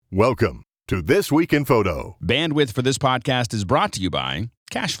Welcome to This Week in Photo. Bandwidth for this podcast is brought to you by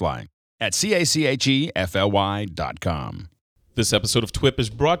CashFly at CACHEFLY.com. This episode of TWIP is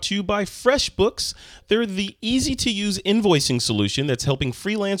brought to you by FreshBooks. They're the easy-to-use invoicing solution that's helping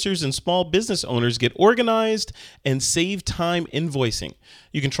freelancers and small business owners get organized and save time invoicing.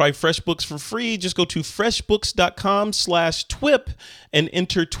 You can try FreshBooks for free. Just go to freshbooks.com/TWIP and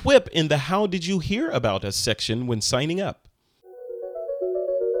enter TWIP in the How Did You Hear About Us section when signing up.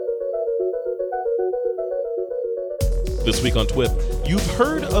 This week on TWIP, you've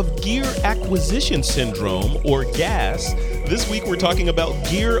heard of gear acquisition syndrome, or GAS. This week we're talking about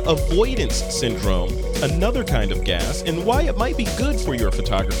gear avoidance syndrome, another kind of GAS, and why it might be good for your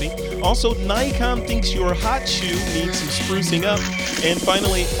photography. Also, Nikon thinks your hot shoe needs some sprucing up. And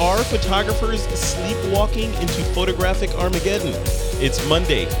finally, are photographers sleepwalking into photographic Armageddon? It's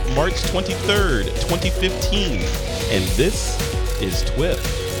Monday, March 23rd, 2015, and this is TWIP.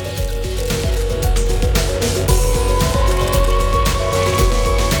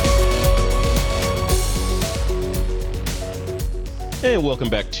 And welcome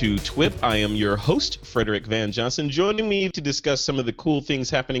back to TWIP. I am your host, Frederick Van Johnson. Joining me to discuss some of the cool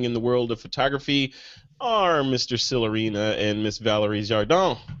things happening in the world of photography are Mr. Silarina and Miss Valerie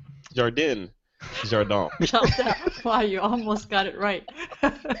Jardin. Jardin. Wow, you almost got it right.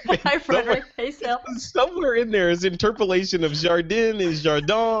 Hi, Frederick. Hey, Sil. Somewhere in there is interpolation of Jardin and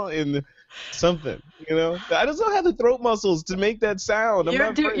Jardin and something. You know, I just don't have the throat muscles to make that sound.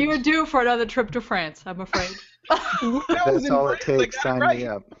 You're due for another trip to France, I'm afraid. That's all it takes. Sign me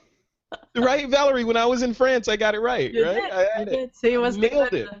up. Right, Valerie? When I was in France, I got it right. You right? did. See, it was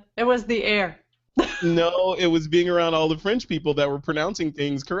it was the air. No, it was being around all the French people that were pronouncing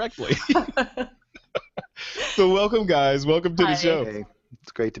things correctly. So welcome, guys. Welcome to the show. Hey,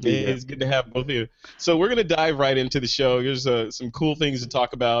 it's great to be here. It's good to have both of you. So we're going to dive right into the show. There's some cool things to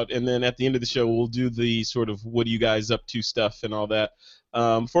talk about, and then at the end of the show, we'll do the sort of what are you guys up to stuff and all that.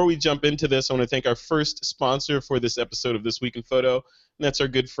 Before we jump into this, I want to thank our first sponsor for this episode of This Week in Photo, and that's our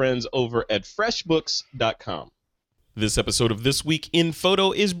good friends over at freshbooks.com. This episode of This Week in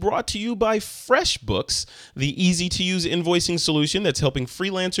Photo is brought to you by FreshBooks, the easy-to-use invoicing solution that's helping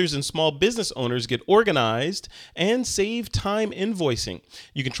freelancers and small business owners get organized and save time invoicing.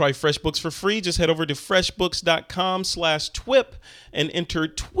 You can try FreshBooks for free. Just head over to freshbooks.com/TWIP and enter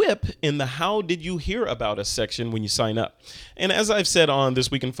TWIP in the How Did You Hear About Us section when you sign up. And as I've said on This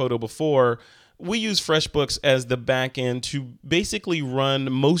Week in Photo before, we use FreshBooks as the back end to basically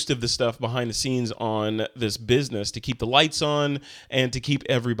run most of the stuff behind the scenes on this business to keep the lights on and to keep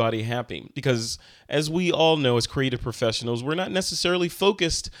everybody happy. Because as we all know, as creative professionals, we're not necessarily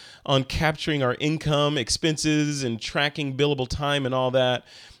focused on capturing our income, expenses, and tracking billable time and all that.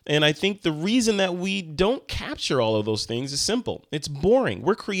 And I think the reason that we don't capture all of those things is simple. It's boring.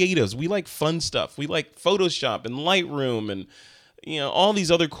 We're creatives. We like fun stuff. We like Photoshop and Lightroom and all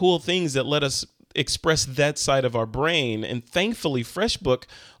these other cool things that let us express that side of our brain. And thankfully, FreshBook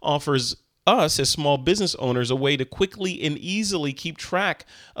offers us as small business owners a way to quickly and easily keep track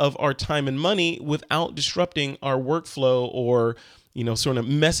of our time and money without disrupting our workflow or sort of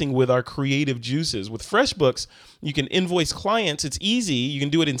messing with our creative juices. With FreshBooks, you can invoice clients. It's easy. You can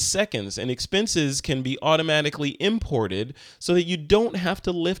do it in seconds, and expenses can be automatically imported so that you don't have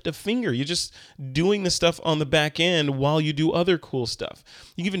to lift a finger. You're just doing the stuff on the back end while you do other cool stuff.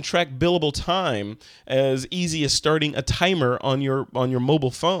 You can even track billable time as easy as starting a timer on your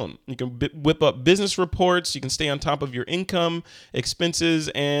mobile phone. You can whip up business reports. You can stay on top of your income, expenses,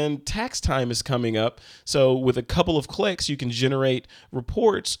 and tax time is coming up. So with a couple of clicks, you can generate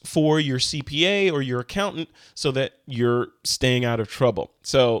reports for your CPA or your accountant so that you're staying out of trouble.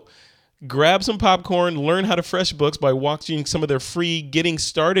 So grab some popcorn, learn how to FreshBooks by watching some of their free Getting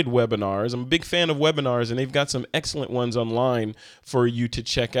Started webinars. I'm a big fan of webinars, and they've got some excellent ones online for you to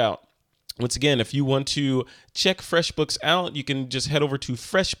check out. Once again, if you want to check FreshBooks out, you can just head over to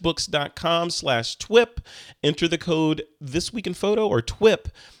freshbooks.com/TWIP, enter the code This Week in Photo or TWIP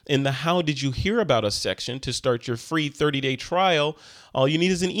in the How Did You Hear About Us section to start your free 30-day trial. All you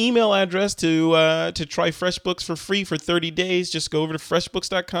need is an email address to try FreshBooks for free for 30 days. Just go over to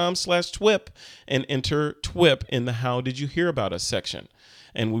freshbooks.com/TWIP and enter TWIP in the How Did You Hear About Us section.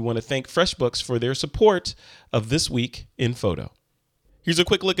 And we want to thank FreshBooks for their support of This Week in Photo. Here's a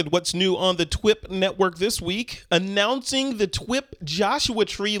quick look at what's new on the TWIP network this week. Announcing the TWIP Joshua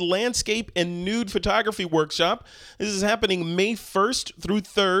Tree Landscape and Nude Photography Workshop. This is happening May 1st through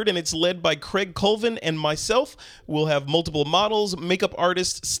 3rd, and it's led by Craig Colvin and myself. We'll have multiple models, makeup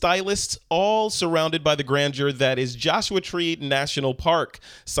artists, stylists, all surrounded by the grandeur that is Joshua Tree National Park.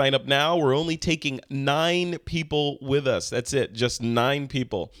 Sign up now. We're only taking 9 people with us. That's it, just 9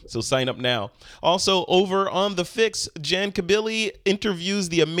 people. So sign up now. Also, over on The Fix, Jan Kabili interviews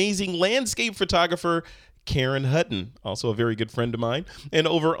the amazing landscape photographer Karen Hutton, also a very good friend of mine. And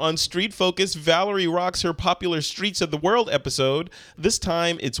over on Street Focus, Valerie rocks her popular Streets of the World episode. This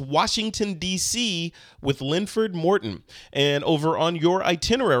time it's Washington, D.C. with Linford Morton. And over on Your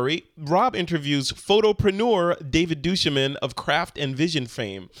Itinerary, Rob interviews photopreneur David Duchemin of Craft and Vision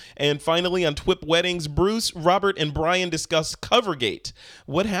fame. And finally on TWIP Weddings, Bruce, Robert, and Brian discuss Covergate.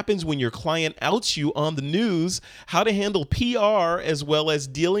 What happens when your client outs you on the news, how to handle PR, as well as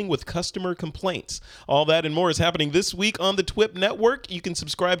dealing with customer complaints. All that and more is happening this week on the TWIP network. You can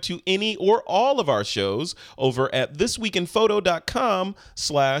subscribe to any or all of our shows over at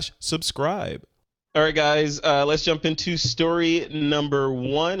thisweekinphoto.com/subscribe. All right, guys, let's jump into story number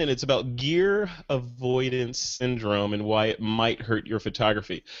 1, and it's about gear avoidance syndrome and why it might hurt your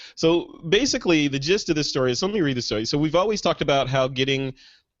photography. So basically, the gist of this story is, let me read the story. So we've always talked about how getting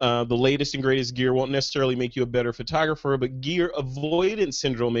the latest and greatest gear won't necessarily make you a better photographer, but gear avoidance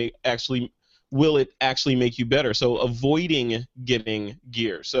syndrome will it actually make you better? So avoiding getting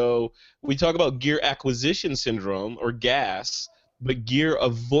gear. So we talk about gear acquisition syndrome, or GAS, but gear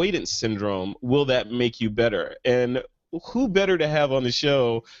avoidance syndrome, will that make you better? And who better to have on the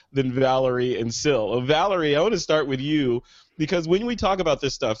show than Valerie and Sil? Valerie, I want to start with you, because when we talk about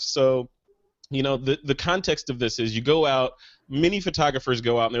this stuff, so you know, the context of this is you go out, many photographers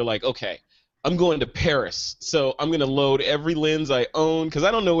go out and they're like, okay, I'm going to Paris, so I'm going to load every lens I own, because I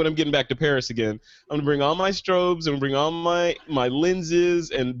don't know when I'm getting back to Paris again. I'm going to bring all my strobes and bring all my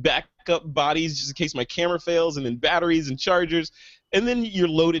lenses and backup bodies just in case my camera fails, and then batteries and chargers, and then you're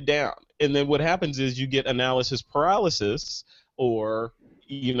loaded down. And then what happens is you get analysis paralysis, or,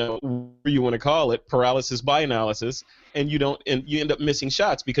 you know, whatever you want to call it, paralysis by analysis, and you end up missing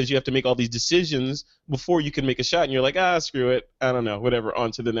shots because you have to make all these decisions before you can make a shot, and you're like, screw it, I don't know, whatever,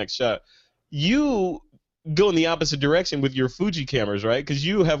 on to the next shot. You go in the opposite direction with your Fuji cameras, right? Because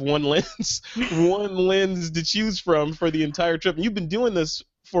you have one lens to choose from for the entire trip. And you've been doing this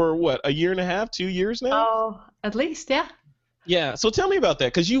for, what, a year and a half, 2 years now? Oh, at least, yeah. Yeah, so tell me about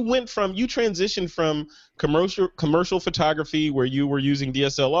that, because you transitioned from commercial photography, where you were using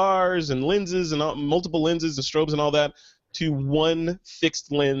DSLRs and lenses and multiple lenses and strobes and all that, to one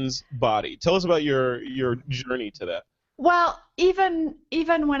fixed lens body. Tell us about your journey to that. Well, even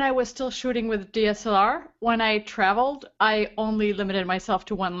when I was still shooting with DSLR, when I traveled, I only limited myself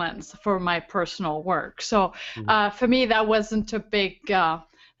to one lens for my personal work. So for me, that wasn't a big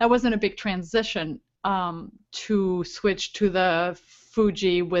transition to switch to the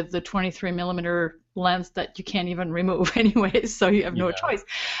Fuji with the 23mm lens that you can't even remove anyways, so you have no choice.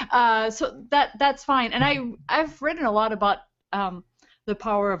 So that's fine. And I've written a lot about the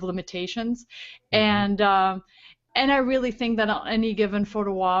power of limitations, and I really think that on any given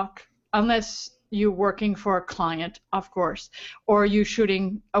photo walk, unless you're working for a client, of course, or you're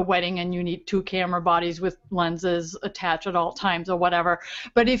shooting a wedding and you need 2 camera bodies with lenses attached at all times or whatever,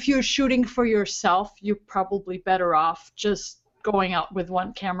 but if you're shooting for yourself, you're probably better off just going out with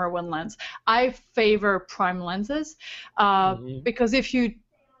 1 camera, 1 lens. I favor prime lenses because if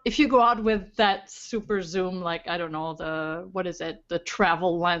you go out with that super zoom, like, I don't know, the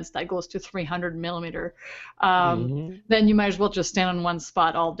travel lens that goes to 300mm, then you might as well just stand on one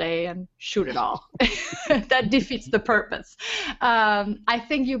spot all day and shoot it all. That defeats the purpose. I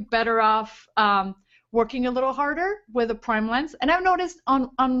think you're better off working a little harder with a prime lens. And I've noticed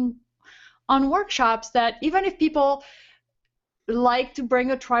on workshops that even if people like to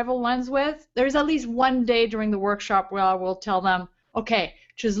bring a travel lens with, there's at least one day during the workshop where I will tell them, okay,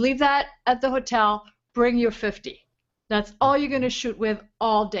 just leave that at the hotel, bring your 50. That's all you're going to shoot with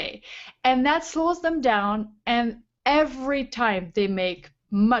all day. And that slows them down, and every time they make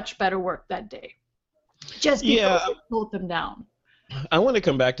much better work that day. Just because it slowed them down. I want to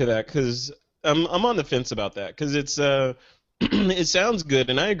come back to that, because I'm on the fence about that, because it's it sounds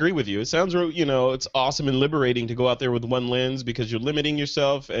good, and I agree with you. It sounds, it's awesome and liberating to go out there with one lens, because you're limiting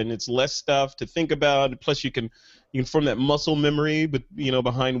yourself, and it's less stuff to think about. Plus, you can form that muscle memory, but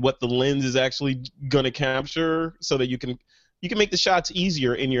behind what the lens is actually going to capture, so that you can make the shots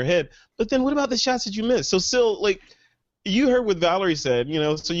easier in your head. But then, what about the shots that you miss? So, still, like you heard what Valerie said,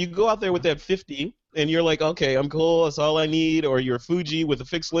 so you go out there with that 50, and you're like, okay, I'm cool, that's all I need, or you're Fuji with a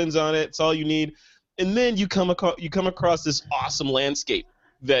fixed lens on it, it's all you need, and then you come across this awesome landscape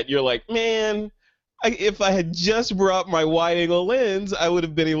that you're like, man, if I had just brought my wide-angle lens, I would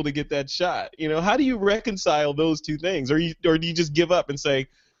have been able to get that shot. How do you reconcile those two things, or do you just give up and say,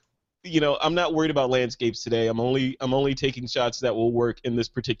 I'm not worried about landscapes today. I'm only taking shots that will work in this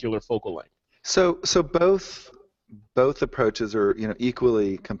particular focal length. So both approaches are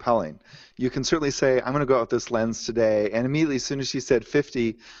equally compelling. You can certainly say, I'm going to go out with this lens today, and immediately as soon as she said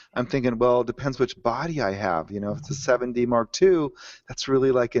 50, I'm thinking, well, it depends which body I have. If it's a 7D Mark II, that's really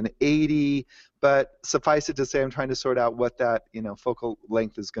like an 80, but suffice it to say I'm trying to sort out what that focal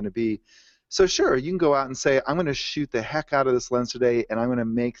length is going to be. So sure, you can go out and say, I'm going to shoot the heck out of this lens today, and I'm going to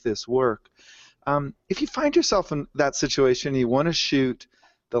make this work. If you find yourself in that situation and you want to shoot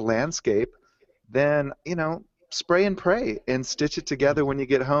the landscape, then spray and pray and stitch it together when you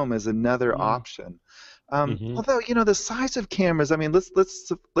get home is another option. Although the size of cameras, I mean,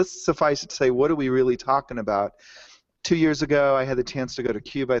 let's suffice it to say, what are we really talking about? 2 years ago, I had the chance to go to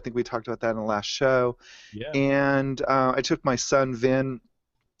Cuba. I think we talked about that in the last show. Yeah. And I took my son Vin,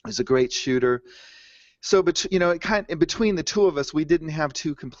 who's a great shooter. So, in between the two of us, we didn't have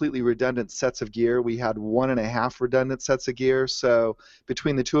two completely redundant sets of gear. We had 1.5 redundant sets of gear. So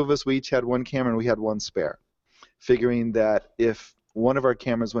between the two of us, we each had one camera and we had one spare, figuring that if one of our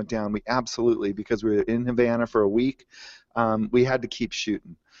cameras went down, we absolutely, because we were in Havana for a week, we had to keep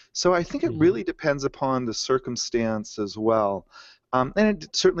shooting. So I think it really depends upon the circumstance as well. And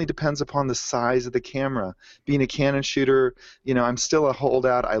it certainly depends upon the size of the camera. Being a Canon shooter, I'm still a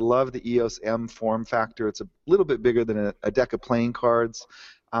holdout. I love the EOS M form factor. It's a little bit bigger than a deck of playing cards.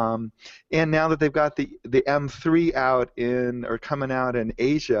 And now that they've got the M3 out coming out in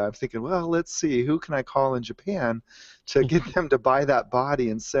Asia, I'm thinking, well, let's see, who can I call in Japan to get them to buy that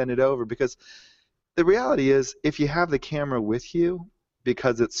body and send it over? Because the reality is, if you have the camera with you,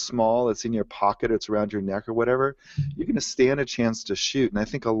 because it's small, it's in your pocket, it's around your neck or whatever, you're going to stand a chance to shoot. And I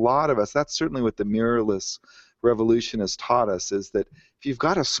think a lot of us, that's certainly what the mirrorless revolution has taught us, is that if you've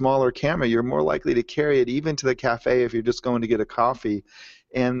got a smaller camera, you're more likely to carry it even to the cafe if you're just going to get a coffee,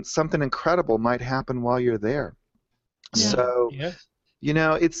 and something incredible might happen while you're there. Yeah. So,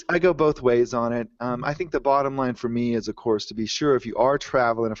 I go both ways on it. I think the bottom line for me is, of course, to be sure if you are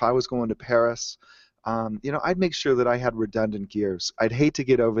traveling, if I was going to Paris, I'd make sure that I had redundant gears. I'd hate to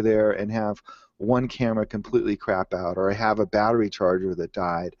get over there and have one camera completely crap out, or I have a battery charger that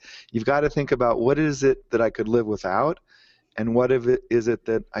died. You've got to think about what is it that I could live without, and what is it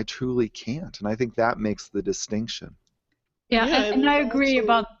that I truly can't. And I think that makes the distinction. Yeah, and I agree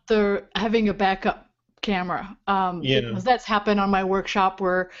about having a backup camera, because that's happened on my workshop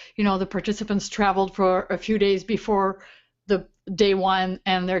where the participants traveled for a few days before the day one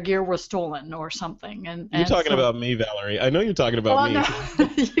and their gear was stolen or something. And you're talking about me, Valerie. I know you're talking about me. No.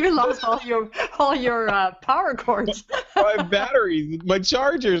 You lost all your power cords. My batteries, my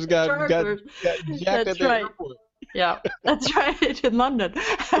chargers got jacked at the airport. Yeah, that's right, in London.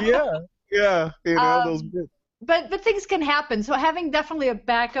 yeah, those bits. But things can happen. So having definitely a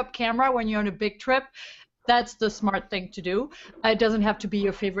backup camera when you're on a big trip, that's the smart thing to do. It doesn't have to be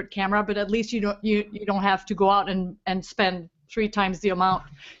your favorite camera, but at least you don't have to go out and spend 3 times the amount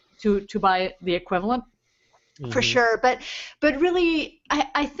to buy the equivalent, for sure. But really,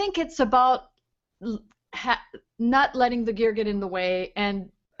 I think it's about not letting the gear get in the way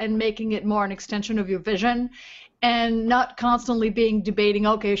and making it more an extension of your vision, and not constantly debating,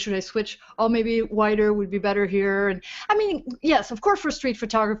 okay, should I switch? Oh, maybe wider would be better here. And I mean, yes, of course, for street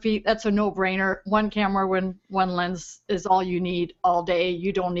photography, that's a no-brainer. One camera, one lens is all you need all day.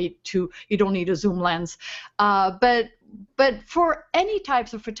 You don't need a zoom lens. But for any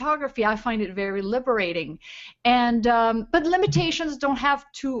types of photography, I find it very liberating. And but limitations don't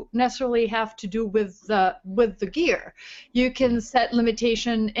necessarily have to do with the gear. You can set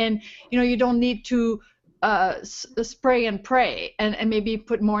limitation, and you don't need to spray and pray, and maybe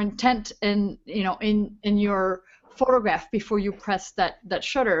put more intent in your photograph before you press that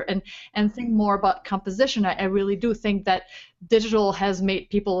shutter, and think more about composition. I really do think that digital has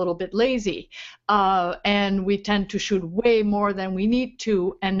made people a little bit lazy, and we tend to shoot way more than we need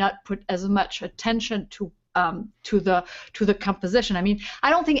to and not put as much attention to the composition. I mean,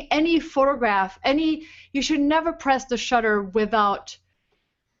 I don't think any photograph, you should never press the shutter without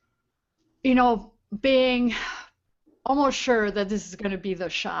being almost sure that this is going to be the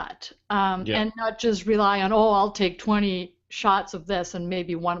shot, and not just rely on, I'll take 20 shots of this and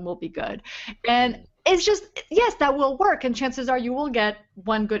maybe one will be good. And it's just, yes, that will work, and chances are you will get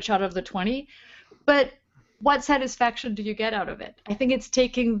one good shot of the 20, but what satisfaction do you get out of it? I think it's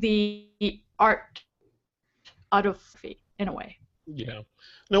taking the art out of photography in a way. Yeah.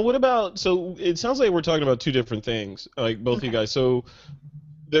 Now, what about, so it sounds like we're talking about two different things, like both of you guys. So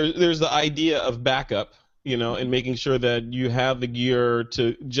there's the idea of backup, and making sure that you have the gear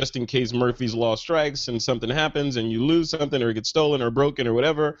to, just in case Murphy's Law strikes and something happens and you lose something or it gets stolen or broken or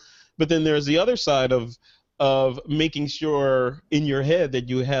whatever. But then there's the other side of making sure in your head that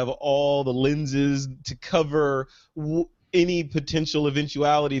you have all the lenses to cover any potential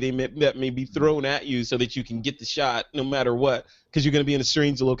eventuality that may be thrown at you, so that you can get the shot no matter what, because you're going to be in a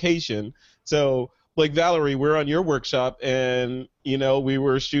strange location. So, like Valerie, we're on your workshop, and we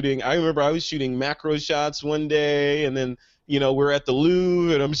were shooting. I remember I was shooting macro shots one day, and then we're at the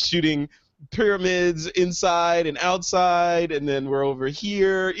Louvre, and I'm shooting pyramids inside and outside, and then we're over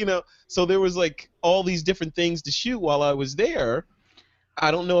here. So there was like all these different things to shoot while I was there. I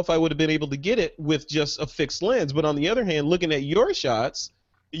don't know if I would have been able to get it with just a fixed lens, but on the other hand, looking at your shots,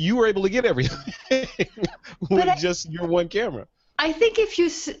 you were able to get everything with just your one camera. I think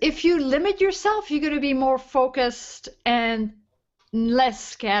if you limit yourself, you're going to be more focused and less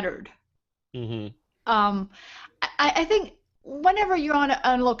scattered. Mm-hmm. I think whenever you're on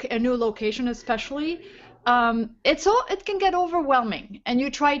a new location, especially, it can get overwhelming, and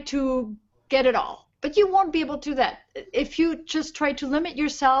you try to get it all. But you won't be able to do that if you just try to limit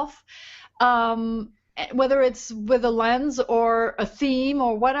yourself, whether it's with a lens or a theme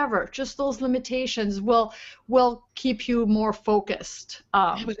or whatever. Just those limitations will keep you more focused.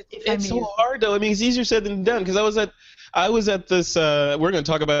 It's so hard, though. I mean, it's easier said than done, because I was at this. We're going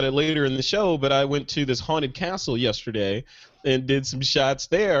to talk about it later in the show, but I went to this haunted castle yesterday and did some shots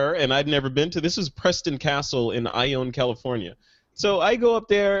there, and I'd never been to. This is Preston Castle in Ione, California. So I go up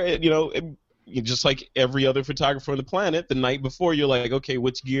there, just like every other photographer on the planet, the night before, you're like, okay,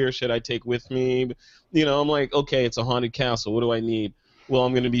 which gear should I take with me? I'm like, okay, it's a haunted castle. What do I need? Well,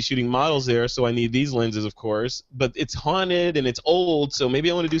 I'm going to be shooting models there, so I need these lenses, of course. But it's haunted and it's old, so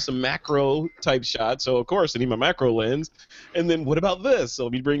maybe I want to do some macro type shots. So, of course, I need my macro lens. And then what about this? So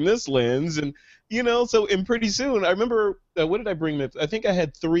let me bring this lens. And, and pretty soon, I remember, what did I bring? I think I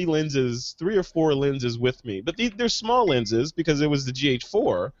had 3 or 4 lenses with me. But they're small lenses because it was the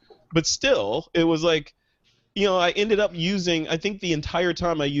GH4. But still, it was like, I ended up using, I think the entire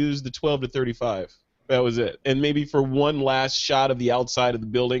time I used the 12 to 35. That was it. And maybe for one last shot of the outside of the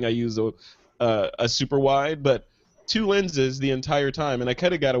building, I used a super wide, but 2 lenses the entire time. And I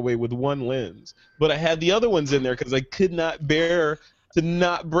kind of got away with 1 lens. But I had the other ones in there because I could not bear to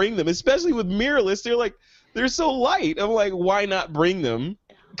not bring them, especially with mirrorless. They're so light. I'm like, why not bring them?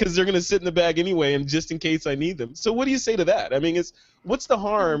 Because they're going to sit in the bag anyway, and just in case I need them. So what do you say to that? I mean, what's the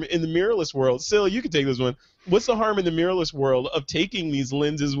harm in the mirrorless world? Sil, you can take this one. What's the harm in the mirrorless world of taking these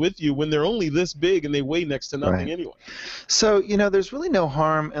lenses with you when they're only this big and they weigh next to nothing anyway? So, there's really no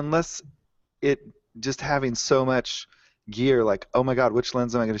harm unless it just having so much gear, like, oh my God, which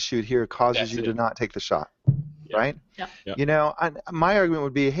lens am I going to shoot here, causes you to not take the shot, right? Yeah. My argument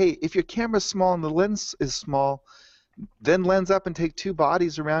would be, hey, if your camera's small and the lens is small, then lens up and take 2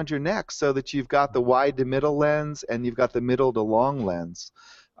 bodies around your neck so that you've got the wide to middle lens and you've got the middle to long lens.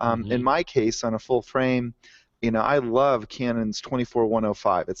 In my case, on a full frame, I love Canon's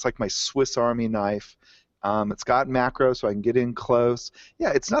 24-105. It's like my Swiss Army knife. It's got macro so I can get in close.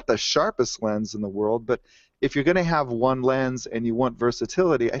 Yeah, it's not the sharpest lens in the world, but if you're going to have one lens and you want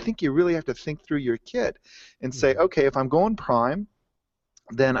versatility, I think you really have to think through your kit and say, okay, if I'm going prime,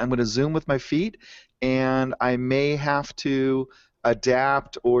 then I'm going to zoom with my feet, and I may have to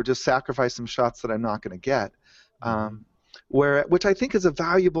adapt or just sacrifice some shots that I'm not going to get. Which I think is a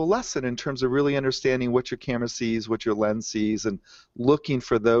valuable lesson in terms of really understanding what your camera sees, what your lens sees, and looking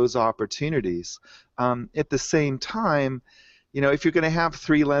for those opportunities. At the same time, if you're going to have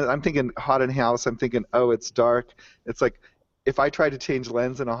 3 lenses, I'm thinking haunted house, I'm thinking, oh, it's dark. It's like if I tried to change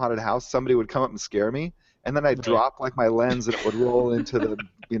lens in a haunted house, somebody would come up and scare me, and then I'd drop like my lens and it would roll into the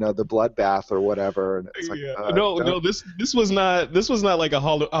the bloodbath or whatever. And it's like, this was not like a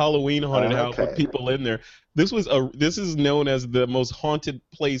Halloween haunted house with people in there. This is known as the most haunted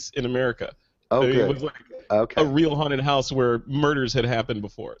place in America. Oh, good. It was like a real haunted house where murders had happened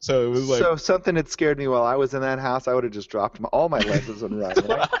before. So it was like, so something had scared me while I was in that house. I would have just dropped all my lenses and run.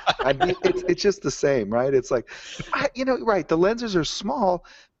 Right? It's just the same, right? It's like, right. The lenses are small,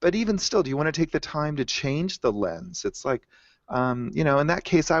 but even still, do you want to take the time to change the lens? It's like, in that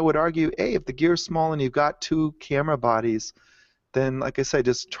case, I would argue, hey, if the gear's small and you've got 2 camera bodies, then, like I said,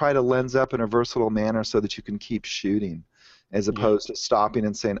 just try to lens up in a versatile manner so that you can keep shooting, as opposed to stopping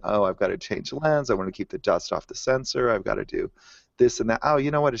and saying, oh, I've got to change the lens, I want to keep the dust off the sensor, I've got to do this and that. Oh,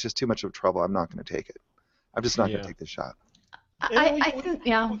 you know what? It's just too much of trouble. I'm not going to take it. I'm just not going to take the shot. I think,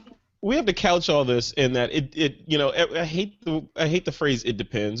 yeah. we have to couch all this in that I hate the phrase "it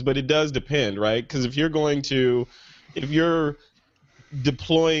depends," but it does depend, right? Because if you're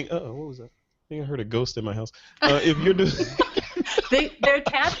deploying, what was that? I think I heard a ghost in my house. If you're they're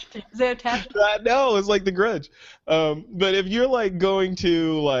attached. They're attached. No, it's like The Grudge. But if you're like going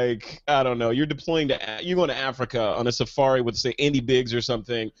to like I don't know, you're going to Africa on a safari with say Andy Biggs or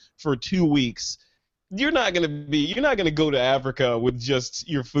something for 2 weeks. You're not gonna go to Africa with just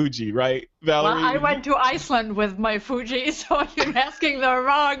your Fuji, right, Valerie? Well, I went to Iceland with my Fuji, so you're asking the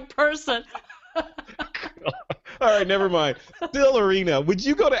wrong person. All right, never mind. Still, Arena, would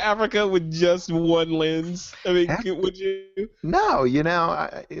you go to Africa with just one lens? I mean, would you? No,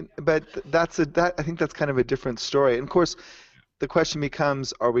 but I think that's kind of a different story. And of course, the question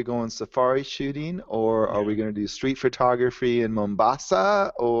becomes: are we going safari shooting, or are we going to do street photography in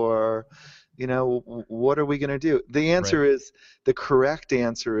Mombasa, or what are we going to do? The answer is, the correct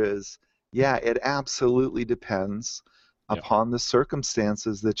answer is, yeah, it absolutely depends upon the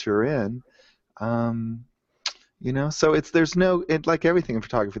circumstances that you're in. So there's no, like everything in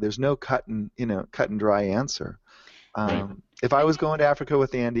photography, there's no cut and dry answer. If I was going to Africa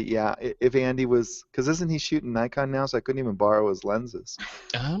with Andy, if Andy was, because isn't he shooting Nikon now, so I couldn't even borrow his lenses.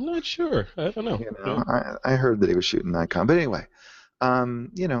 I'm not sure. I don't know. I heard that he was shooting Nikon, but anyway,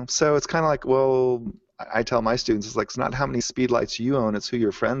 so it's kind of like, well, I tell my students, it's like, it's not how many speedlights you own, it's who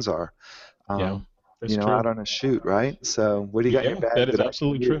your friends are. That's true. Out on a shoot, right? So what do you got in your bag? That is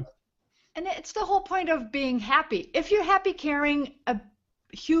absolutely true. And it's the whole point of being happy. If you're happy carrying a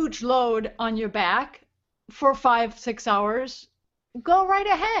huge load on your back for 5-6 hours, go right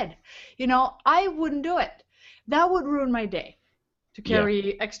ahead. I wouldn't do it. That would ruin my day to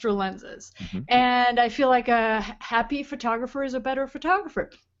carry extra lenses. Mm-hmm. And I feel like a happy photographer is a better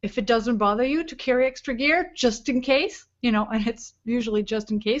photographer. If it doesn't bother you to carry extra gear just in case, and it's usually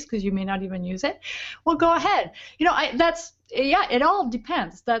just in case because you may not even use it, well, go ahead. It all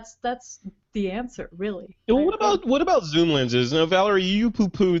depends. That's the answer, really. Well, what about zoom lenses? Now, Valerie, you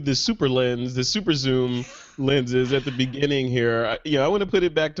poo-pooed the super lens, the super zoom lenses at the beginning here. I want to put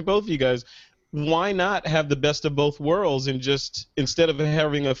it back to both of you guys. Why not have the best of both worlds and just, instead of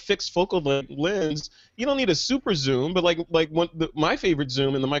having a fixed focal lens, you don't need a super zoom, but my favorite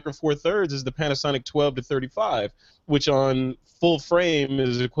zoom in the Micro Four Thirds is the Panasonic 12-35, which on full frame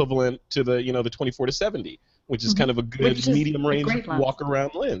is equivalent to the 24-70, which is kind of a good medium range walk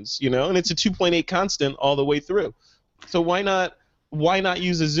around lens, and it's a 2.8 constant all the way through. So why not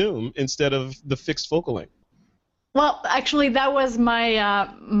use a zoom instead of the fixed focal length? Well, actually, that was my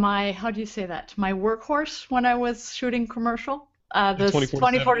how do you say that? My workhorse when I was shooting commercial. The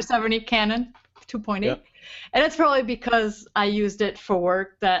 24-70 Canon 2.8, and it's probably because I used it for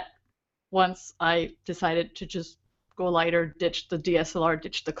work that once I decided to just go lighter, ditch the DSLR,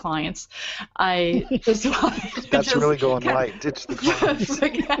 ditch the clients, I just wanted to really going light, ditch the clients.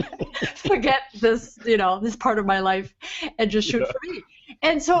 forget this, this part of my life, and just shoot for me.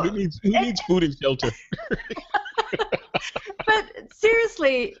 And so who needs food and shelter? But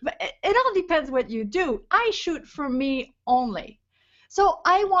seriously, it all depends what you do. I shoot for me only. So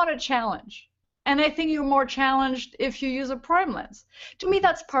I want a challenge. And I think you're more challenged if you use a prime lens. To me,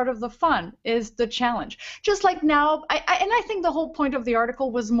 that's part of the fun, is the challenge. Just like now, I think the whole point of the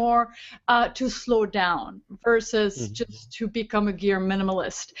article was more to slow down versus just to become a gear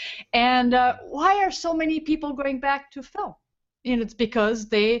minimalist. And why are so many people going back to film? It's because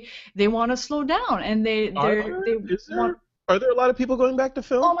they want to slow down, and Are there a lot of people going back to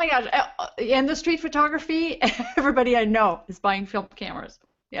film? Oh my gosh! In the street photography, everybody I know is buying film cameras.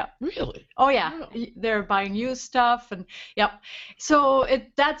 Yeah. Really? Oh yeah. Wow. They're buying used stuff, and So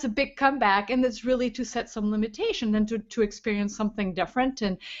that's a big comeback, and it's really to set some limitation and to experience something different,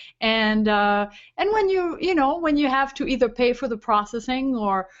 and when you have to either pay for the processing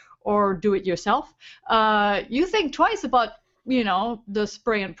or do it yourself, you think twice about the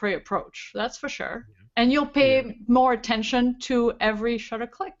spray and pray approach. That's for sure. And you'll pay more attention to every shutter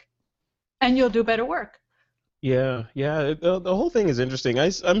click, and you'll do better work. Yeah. The whole thing is interesting.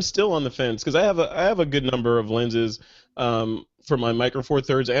 I'm still on the fence because I have a good number of lenses for my Micro Four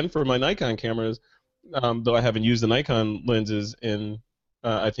Thirds and for my Nikon cameras, though I haven't used the Nikon lenses in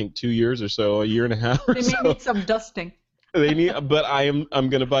I think 2 years or so, a year and a half. Or they may need some dusting. But I'm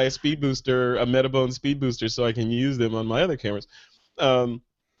going to buy a speed booster, a Metabone speed booster, so I can use them on my other cameras.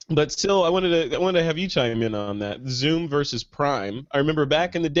 But still, I wanted to have you chime in on that zoom versus prime. I remember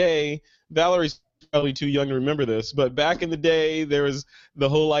back in the day, Valerie's probably too young to remember this, but back in the day, there was the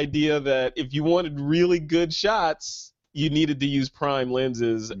whole idea that if you wanted really good shots, you needed to use prime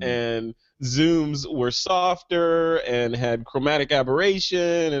lenses, and zooms were softer and had chromatic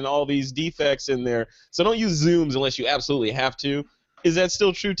aberration and all these defects in there. So don't use zooms unless you absolutely have to. Is that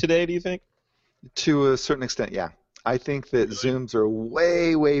still true today, do you think? To a certain extent, yeah. I think that zooms are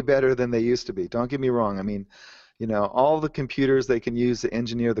way, way better than they used to be. Don't get me wrong. I mean, all the computers they can use to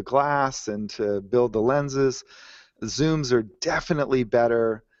engineer the glass and to build the lenses, zooms are definitely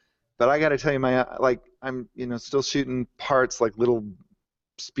better. But I got to tell you, I'm still shooting parts like little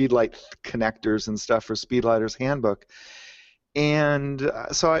speedlight connectors and stuff for Speedlighter's Handbook. And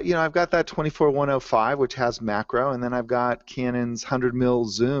so I've got that 24-105, which has macro, and then I've got Canon's 100mm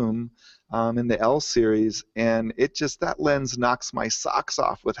zoom in the L series, and that lens knocks my socks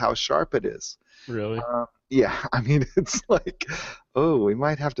off with how sharp it is. Really? Yeah, I mean, it's like, we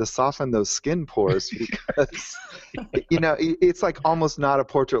might have to soften those skin pores because, it's like almost not a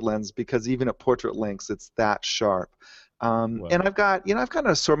portrait lens because even at portrait lengths, it's that sharp. Wow. And I've got an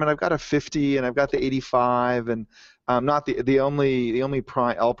assortment. I've got a 50 and I've got the 85, and not the only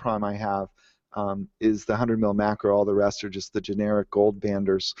prime L prime I have is the 100mm macro. All the rest are just the generic gold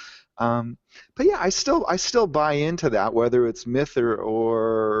banders. But yeah, I still buy into that, whether it's myth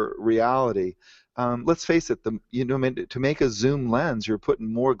or reality. Let's face it, to make a zoom lens, you're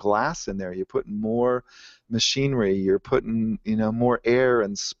putting more glass in there. You're putting more machinery. You're putting more air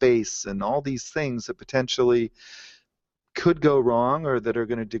and space and all these things that potentially could go wrong or that are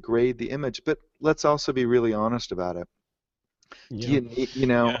going to degrade the image. But let's also be really honest about it. Yeah.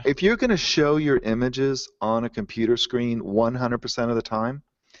 If you're going to show your images on a computer screen 100% of the time,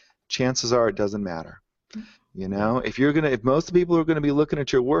 chances are it doesn't matter. If most people who are going to be looking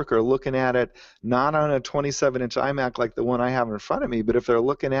at your work are looking at it not on a 27-inch iMac like the one I have in front of me, but if they're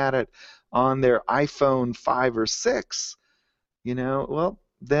looking at it on their iPhone 5 or 6,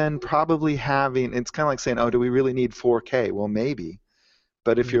 then probably it's kind of like saying, do we really need 4K? Well, maybe.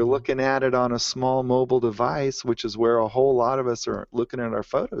 But if you're looking at it on a small mobile device, which is where a whole lot of us are looking at our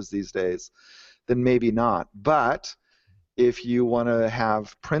photos these days, then maybe not. But if you want to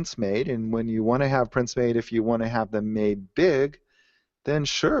have prints made, and when you want to have prints made, if you want to have them made big, then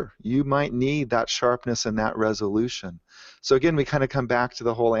sure, you might need that sharpness and that resolution. So again, we kind of come back to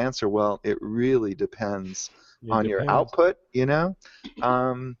the whole answer, well, it really depends on your output,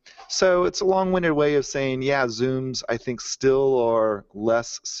 So it's a long-winded way of saying, yeah, zooms I think still are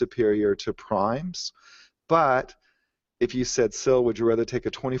less superior to primes. But if you said, Sil, would you rather take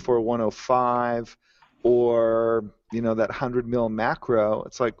a 24-105 or that 100mm macro?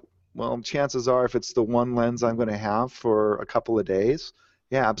 It's like, well, chances are if it's the one lens I'm going to have for a couple of days,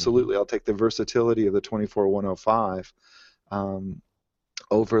 yeah, absolutely, I'll take the versatility of the 24-105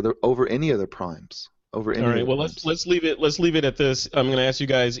 over any of the primes. All right. Well, let's leave it at this. I'm going to ask you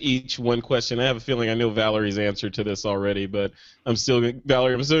guys each one question. I have a feeling I know Valerie's answer to this already, but Valerie, I'm still going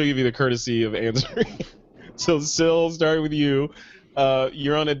to give you the courtesy of answering. So, Sil, starting with you,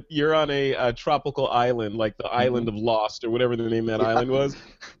 you're on a tropical island, like the island of Lost or whatever the name of that island was,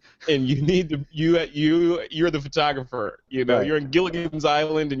 and you need to you're the photographer. Right. You're on Gilligan's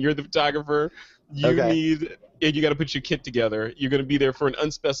Island and you're the photographer. And you got to put your kit together. You're going to be there for an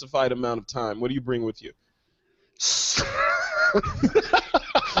unspecified amount of time. What do you bring with you?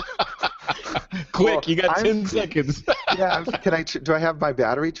 Quick, you got 10 seconds. Yeah, do I have my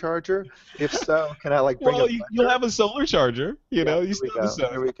battery charger? If so, can I bring you'll have a solar charger. There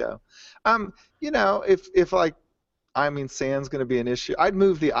we go. If sand's going to be an issue, I'd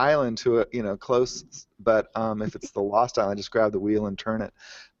move the island to a close. But if it's the Lost Island, just grab the wheel and turn it.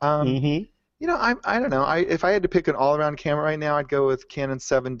 I don't know. If I had to pick an all-around camera right now, I'd go with Canon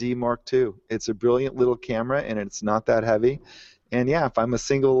 7D Mark II. It's a brilliant little camera, and it's not that heavy. And yeah, if I'm a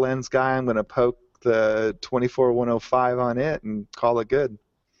single lens guy, I'm going to poke the 24-105 on it and call it good.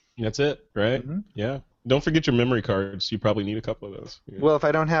 That's it, right? Mm-hmm. Yeah. Don't forget your memory cards. You probably need a couple of those. Yeah. Well, if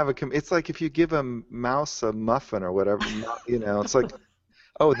I don't have it's like if you give a mouse a muffin or whatever, it's like,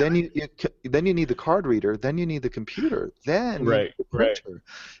 then you need the card reader, then you need the computer, then you need the printer.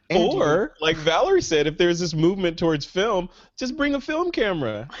 Or, like Valerie said, if there's this movement towards film, just bring a film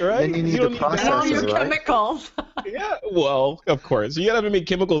camera, right? Then you need the processor, right? Chemicals. Yeah, well, of course. You gotta make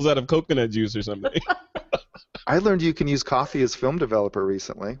chemicals out of coconut juice or something. I learned you can use coffee as film developer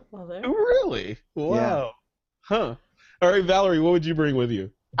recently. Really? Wow. Yeah. Huh. All right, Valerie, what would you bring with you?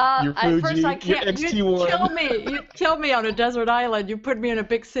 Your Fuji, first I can't. You'd kill me on a desert island. You put me in a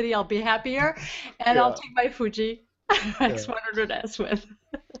big city, I'll be happier, and I'll take my Fuji X100S with.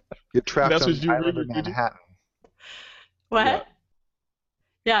 You're trapped on the island of Manhattan. What?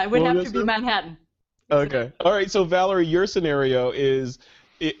 Yeah, it would have to be Manhattan. Okay. All right. So Valerie, your scenario is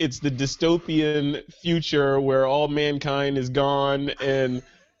it's the dystopian future where all mankind is gone and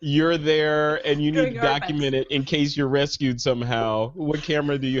you're there and you need Doing to our document it in case you're rescued somehow. What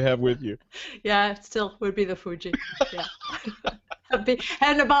camera do you have with you? Yeah, it still would be the Fuji. Yeah.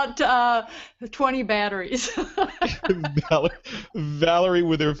 And about 20 batteries. Valerie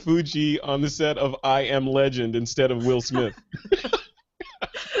with her Fuji on the set of I Am Legend instead of Will Smith.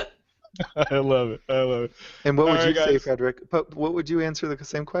 I love it. I love it. And what All would right, you say, guys. Frederick? But what would you answer the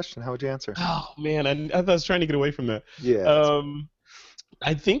same question? How would you answer? Oh man, I thought I was trying to get away from that. Yeah.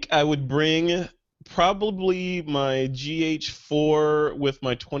 I think I would bring probably my GH4 with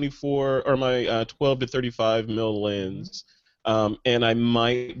my 24 or my 12 to 35 mil lens, and I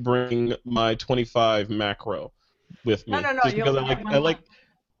might bring my 25 macro with me. No. Just You because only have I like.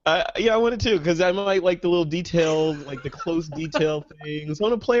 Yeah, I wanted to because I might like the little detail, like the close detail things. I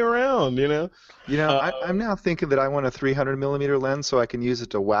want to play around, you know. I'm now thinking that I want a 300 millimeter lens so I can use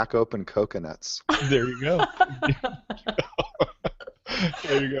it to whack open coconuts. There you go.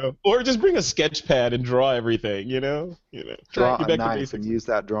 There you go. Or just bring a sketch pad and draw everything, you know. Draw Get a back to knife basics. and use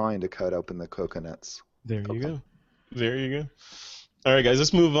that drawing to cut open the coconuts. There you go. There you go. All right, guys,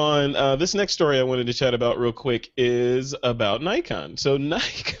 let's move on. This next story I wanted to chat about real quick is about Nikon. So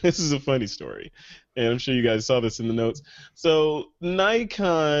Nikon, this is a funny story, and I'm sure you guys saw this in the notes. So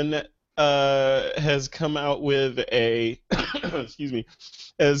Nikon has come out with a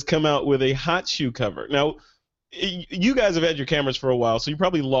hot shoe cover. Now, you guys have had your cameras for a while, so you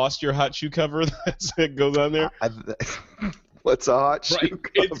probably lost your hot shoe cover that goes on there. What's a hot shoe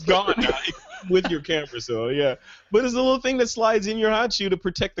cover? It's gone now. It's with your camera, so yeah. But it's a little thing that slides in your hot shoe to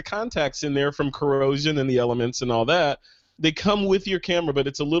protect the contacts in there from corrosion and the elements and all that. They come with your camera, but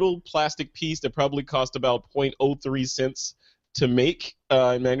it's a little plastic piece that probably cost about 0.03 cents to make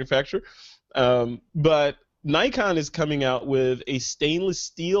and manufacture. But Nikon is coming out with a stainless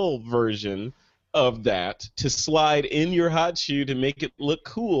steel version of that to slide in your hot shoe to make it look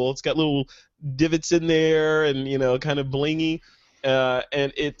cool. It's got little divots in there and, kind of blingy.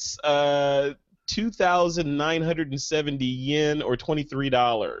 And it's 2,970 yen or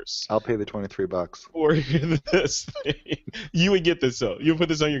 $23. I'll pay the $23 For this thing. You would get this, though. You would put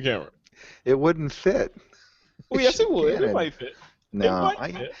this on your camera. It wouldn't fit. Well, yes, it would. It might fit. No,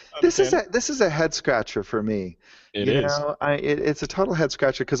 this is a head scratcher for me. It is. It's a total head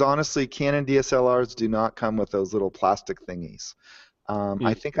scratcher because honestly, Canon DSLRs do not come with those little plastic thingies.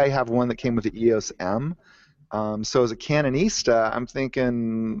 I think I have one that came with the EOS M. So as a Canonista, I'm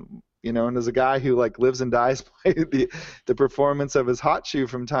thinking, and as a guy who lives and dies by the performance of his hot shoe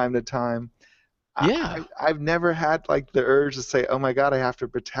from time to time, yeah, I've never had the urge to say, oh my God, I have to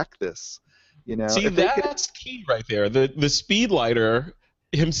protect this. See, that's key right there. The speedlighter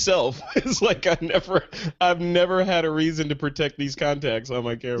himself is I've never had a reason to protect these contacts on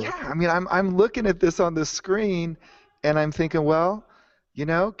my camera. Yeah, I'm looking at this on the screen, and I'm thinking, well,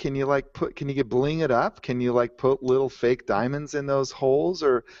 can you bling it up? Can you put little fake diamonds in those holes?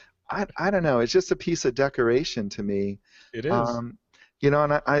 Or I don't know. It's just a piece of decoration to me. It is.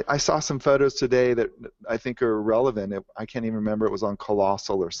 And I saw some photos today that I think are relevant. I can't even remember. It was on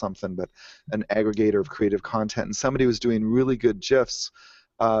Colossal or something, but an aggregator of creative content. And somebody was doing really good GIFs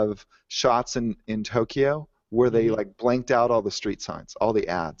of shots in Tokyo where they blanked out all the street signs, all the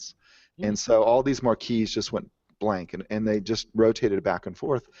ads. And so all these marquees just went blank, and they just rotated it back and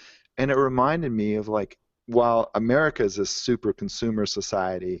forth. And it reminded me of while America is a super consumer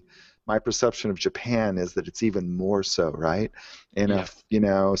society, my perception of Japan is that it's even more so, right? And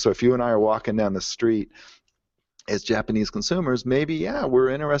so if you and I are walking down the street as Japanese consumers, maybe we're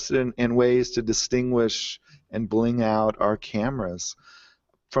interested in ways to distinguish and bling out our cameras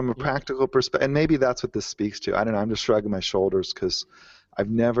from a practical perspective. And maybe that's what this speaks to. I don't know. I'm just shrugging my shoulders because I've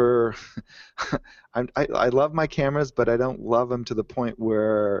never I love my cameras, but I don't love them to the point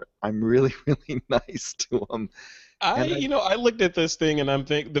where I'm really, really nice to them. I looked at this thing and I'm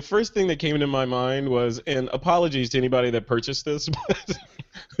thinking the first thing that came to my mind was, and apologies to anybody that purchased this, but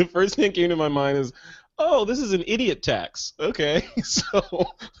the first thing that came to my mind is, oh, this is an idiot tax. Okay, so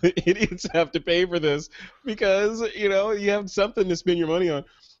the idiots have to pay for this because you have something to spend your money on,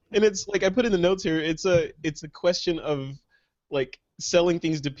 and it's I put in the notes here. It's a question of selling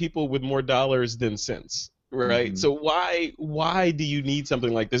things to people with more dollars than cents. Right. Mm-hmm. So why do you need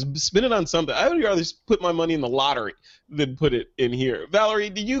something like this? Spend it on something. I would rather put my money in the lottery than put it in here. Valerie,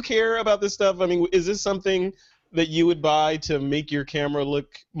 do you care about this stuff? I mean, is this something that you would buy to make your camera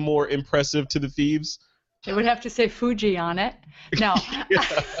look more impressive to the thieves? It would have to say Fuji on it. No.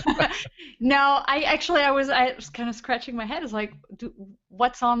 No, I was kind of scratching my head. It's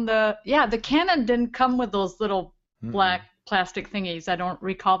what's on the Canon didn't come with those little black plastic thingies. I don't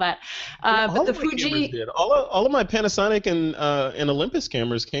recall that. All But the of my cameras Fuji. did. All of my Panasonic and Olympus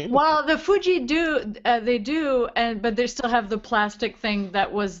cameras came. Well, the Fuji they do, but they still have the plastic thing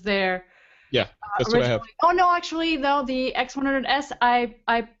that was there Yeah, that's originally. what I have. Oh no, actually, no, the X100S, I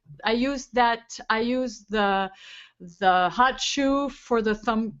used that. I used the hot shoe for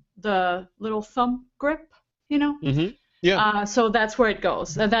the little thumb grip, you know. Mm-hmm. Yeah. So that's where it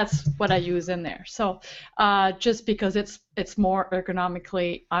goes. That's what I use in there. So just because it's more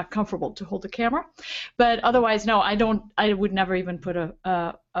ergonomically comfortable to hold the camera, but otherwise, no, I don't. I would never even put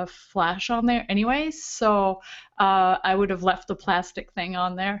a flash on there, anyways. So I would have left the plastic thing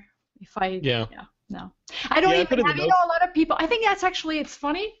on there if I. Yeah. No, I don't even have. You know, a lot of people. I think that's actually it's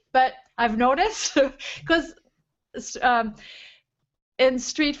funny, but I've noticed because. In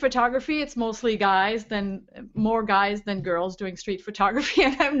street photography, it's mostly more guys than girls doing street photography,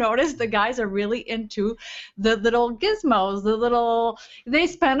 and I've noticed the guys are really into the little gizmos, they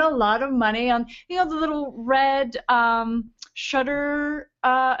spend a lot of money on, you know, the little red shutter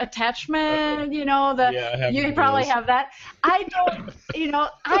attachment, you know, you probably have that. I don't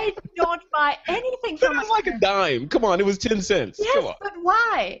buy anything from it. It was like a dime. Come on, it was 10 cents. Yes, Come on. but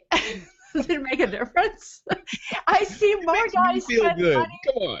why? Does it make a difference? I see more guys spend money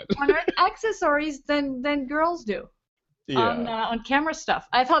on accessories than girls do on camera stuff.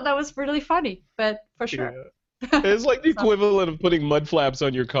 I thought that was really funny, but for sure. Yeah. It's like the equivalent of putting mud flaps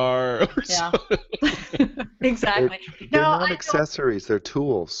on your car or something. Exactly. They're not accessories, they're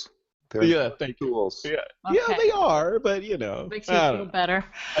tools. They're tools. Yeah. Okay. Yeah, they are, but you know. Makes you feel better.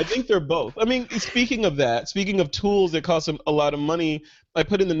 I think they're both. I mean, speaking of tools that cost a lot of money, I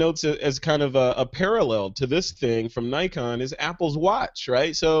put in the notes as kind of a parallel to this thing from Nikon is Apple's watch,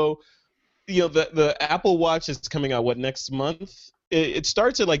 right? So, you know, the Apple Watch is coming out next month. It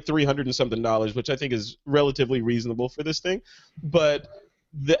starts at like $300 and something, which I think is relatively reasonable for this thing. But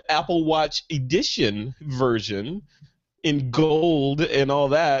the Apple Watch edition version in gold and all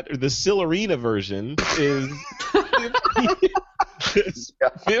that, or the Silverina version is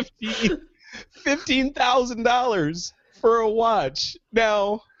 $15,000 for a watch.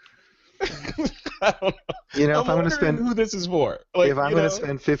 Now, I don't know. You know, if I'm going to spend who this is for. Like, if I'm going to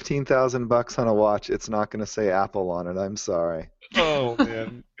spend $15,000 on a watch, it's not going to say Apple on it. I'm sorry. Oh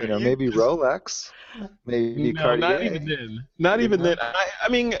man. You know, maybe Rolex, maybe Cartier. Not even then. Not even then. I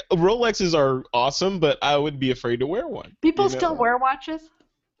mean, Rolexes are awesome, but I would be afraid to wear one. People still wear watches?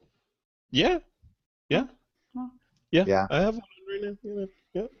 Yeah. Yeah. Yeah. I have one right now.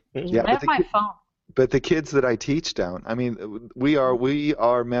 Yeah. I have my phone. But the kids that I teach don't. I mean, we are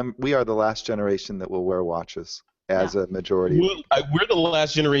the last generation that will wear watches as a majority. We're the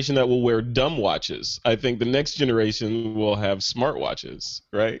last generation that will wear dumb watches. I think the next generation will have smartwatches,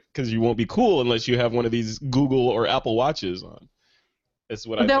 right? Because you won't be cool unless you have one of these Google or Apple watches on. That's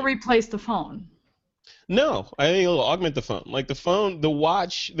what They'll replace the phone. No, I think it'll augment the phone. Like the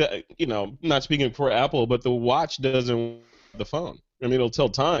watch, not speaking for Apple, but the watch doesn't the phone. I mean, it'll tell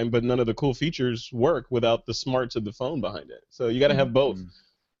time, but none of the cool features work without the smarts of the phone behind it. So you got to have both.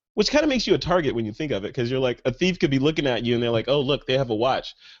 Which kind of makes you a target when you think of it, because you're like, a thief could be looking at you and they're like, oh, look, they have a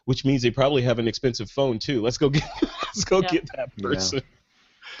watch, which means they probably have an expensive phone too. Let's go get that person.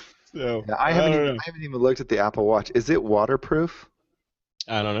 Yeah. So I haven't even looked at the Apple Watch. Is it waterproof?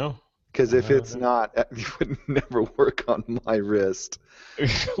 I don't know. Because if it's not, it would never work on my wrist.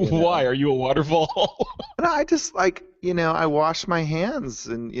 Why? Are you a waterfall? No, I just I wash my hands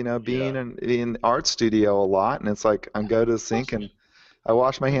and being in art studio a lot, and it's like I go to the sink and I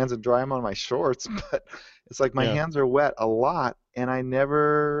wash my hands and dry them on my shorts, but it's like my hands are wet a lot, and I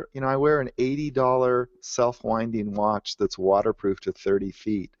never, I wear an $80 self-winding watch that's waterproof to 30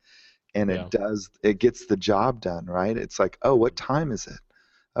 feet, and it gets the job done, right? It's like, oh, what time is it?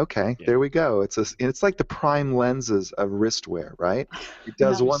 Okay, there we go. It's like the prime lenses of wristwear, right? It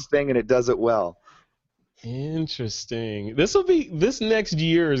does one thing and it does it well. Interesting. This next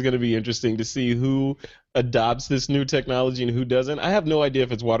year is going to be interesting to see who adopts this new technology and who doesn't. I have no idea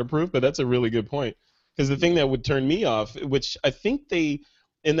if it's waterproof, but that's a really good point. Because the thing that would turn me off, which I think in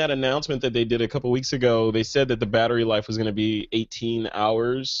that announcement that they did a couple weeks ago, they said that the battery life was going to be 18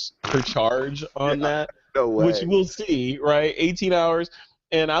 hours per charge on that. No way. Which we'll see, right? 18 hours.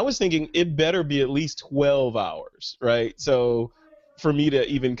 And I was thinking it better be at least 12 hours, right? So for me to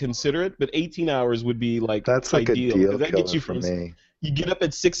even consider it, but 18 hours would be like that's like ideal. A deal that gets you for me. You get up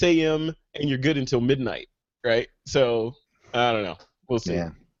at 6 a.m. and you're good until midnight, right? So I don't know. We'll see.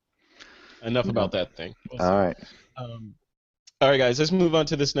 Yeah. Enough about that thing. All right. All right, guys, let's move on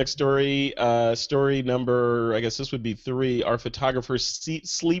to this next story. Story number, I guess this would be 3. Our photographer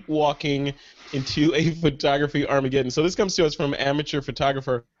sleepwalking into a photography Armageddon. So this comes to us from Amateur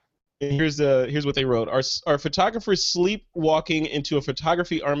Photographer. And here's what they wrote. Our photographers sleepwalking into a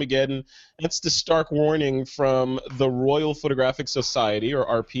photography Armageddon. That's the stark warning from the Royal Photographic Society,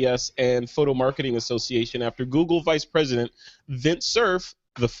 or RPS, and Photo Marketing Association after Google Vice President Vint Cerf,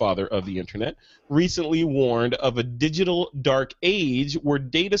 the father of the internet, recently warned of a digital dark age where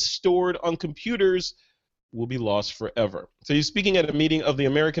data stored on computers will be lost forever. So he's speaking at a meeting of the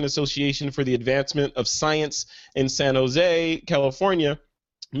American Association for the Advancement of Science in San Jose, California.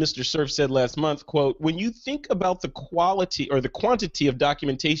 Mr. Cerf said last month, quote, "When you think about the quality or the quantity of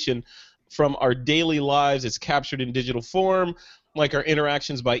documentation from our daily lives as captured in digital form, like our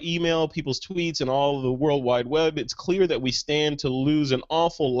interactions by email, people's tweets, and all the World Wide Web, it's clear that we stand to lose an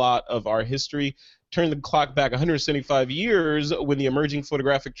awful lot of our history. Turn the clock back 175 years when the emerging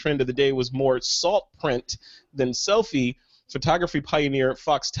photographic trend of the day was more salt print than selfie. Photography pioneer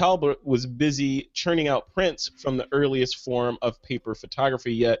Fox Talbot was busy churning out prints from the earliest form of paper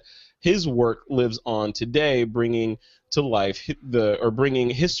photography, yet his work lives on today, bringing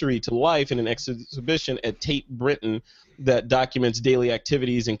history to life in an exhibition at Tate Britain that documents daily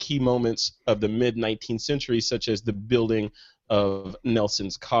activities and key moments of the mid-19th century, such as the building of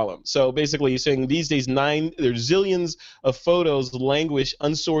Nelson's Column." So basically he's saying these days there's zillions of photos languish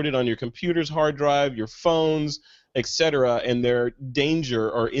unsorted on your computer's hard drive, your phones, etc., and they're in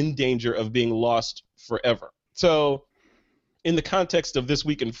danger of being lost forever. So in the context of This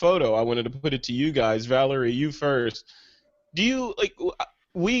Week in Photo, I wanted to put it to you guys. Valerie, you first. Do you, like,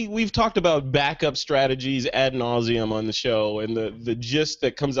 we've talked about backup strategies ad nauseum on the show, and the gist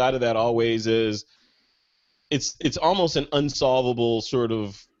that comes out of that always is it's almost an unsolvable sort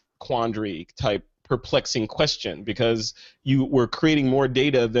of quandary type perplexing question, because we're creating more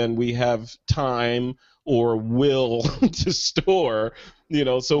data than we have time or will to store,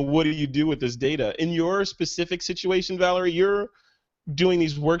 so what do you do with this data? In your specific situation, Valerie, you're doing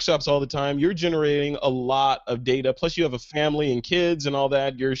these workshops all the time. You're generating a lot of data, plus you have a family and kids and all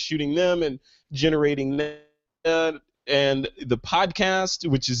that. You're shooting them and generating data. And the podcast,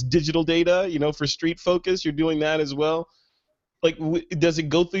 which is digital data, for Street Focus, you're doing that as well. Like, does it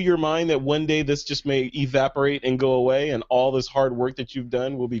go through your mind that one day this just may evaporate and go away and all this hard work that you've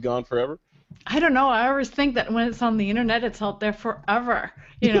done will be gone forever? I don't know. I always think that when it's on the internet, it's out there forever.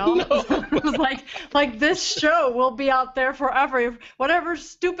 No. It was like this show will be out there forever. Whatever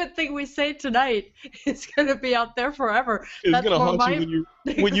stupid thing we say tonight is going to be out there forever. It's going to haunt you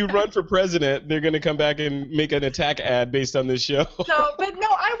when you run for president. They're going to come back and make an attack ad based on this show. But no,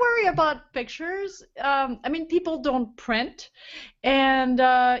 I worry about pictures. People don't print, and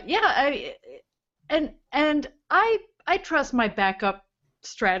I trust my backup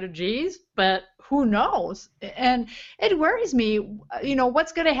strategies, but who knows? And it worries me,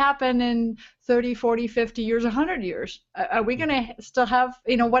 what's going to happen in 30, 40, 50 years, 100 years? Are we going to still have,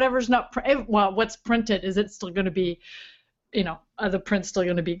 whatever's not, what's printed, is it still going to be, are the prints still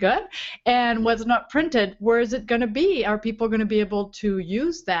going to be good? And what's not printed, where is it going to be? Are people going to be able to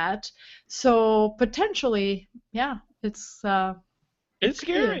use that? So potentially, yeah, it's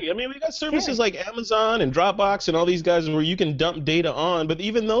scary. We got services like Amazon and Dropbox and all these guys where you can dump data on, but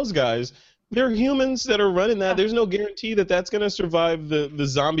even those guys, they're humans that are running that. Yeah. There's no guarantee that that's going to survive the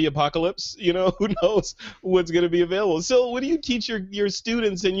zombie apocalypse. Who knows what's going to be available. So what do you teach your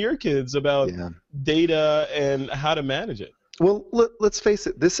students and your kids about data and how to manage it? Well, let's face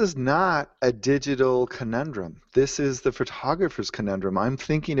it, this is not a digital conundrum. This is the photographer's conundrum. I'm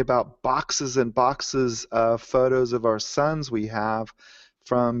thinking about boxes and boxes of photos of our sons we have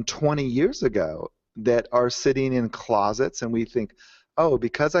from 20 years ago that are sitting in closets, and we think, oh,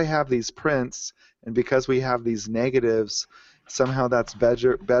 because I have these prints and because we have these negatives, somehow that's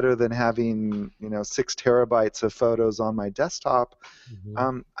better than having 6 terabytes of photos on my desktop.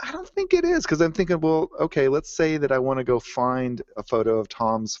 Mm-hmm. I don't think it is, because I'm thinking, well, okay, let's say that I want to go find a photo of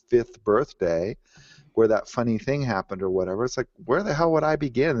Tom's 5th birthday where that funny thing happened or whatever. It's like, where the hell would I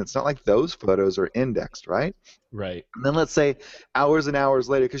begin? It's not like those photos are indexed, right? Right. And then let's say hours and hours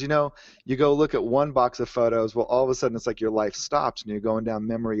later, because you go look at one box of photos, well, all of a sudden it's like your life stops and you're going down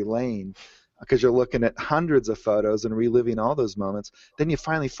memory lane, because you're looking at hundreds of photos and reliving all those moments. Then you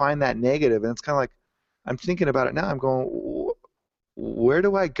finally find that negative, and it's kind of like, I'm thinking about it now. I'm going, where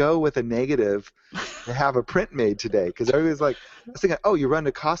do I go with a negative to have a print made today? Because everybody's like, I was thinking, oh, you run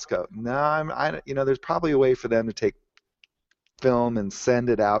to Costco. No, there's probably a way for them to take film and send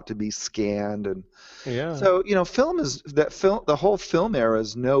it out to be scanned. And Yeah. so, the whole film era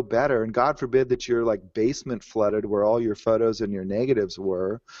is no better. And God forbid that your like basement flooded where all your photos and your negatives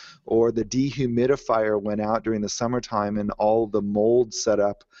were, or the dehumidifier went out during the summertime and all the mold set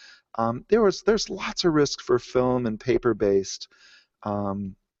up. There's lots of risk for film and paper-based.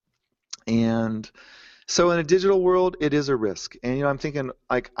 And so in a digital world, it is a risk. And I'm thinking,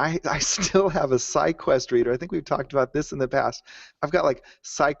 like, I still have a SideQuest reader. I think we've talked about this in the past. I've got like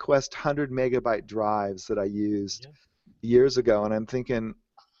SideQuest 100 megabyte drives that I used years ago, and I'm thinking,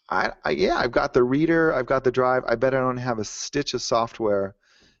 I've got the reader, I've got the drive. I bet I don't have a stitch of software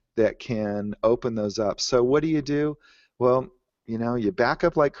that can open those up. So what do? Well, you back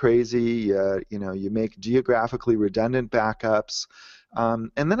up like crazy. You make geographically redundant backups.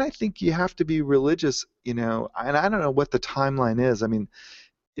 And then I think you have to be religious, and I don't know what the timeline is. I mean,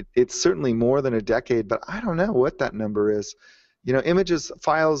 it's certainly more than a decade, but I don't know what that number is.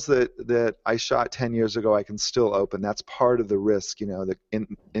 Files that I shot 10 years ago, I can still open. That's part of the risk, that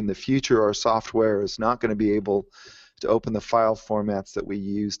in the future our software is not going to be able to open the file formats that we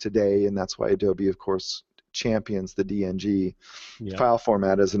use today, and that's why Adobe, of course, champions the DNG file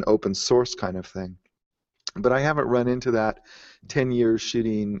format as an open source kind of thing. But I haven't run into that 10 years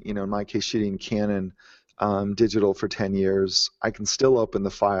shooting, in my case, shooting Canon digital for 10 years. I can still open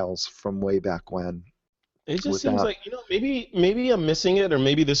the files from way back when. It just seems like, maybe I'm missing it, or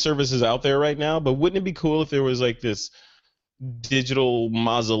maybe the service is out there right now, but wouldn't it be cool if there was like this digital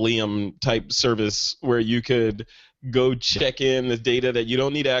mausoleum type service where you could go check in the data that you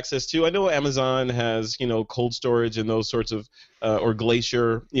don't need access to? I know Amazon has, cold storage and those sorts of, or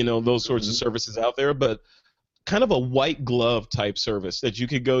Glacier, those sorts of services out there, but kind of a white glove type service that you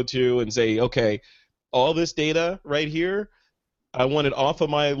could go to and say, okay, all this data right here, I want it off of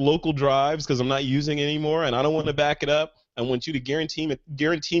my local drives because I'm not using it anymore, and I don't want to back it up. I want you to guarantee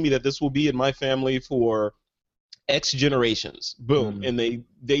me that this will be in my family for X generations. Boom. And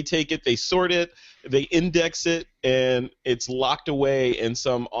they take it, they sort it, they index it, and it's locked away in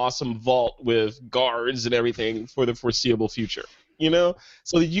some awesome vault with guards and everything for the foreseeable future.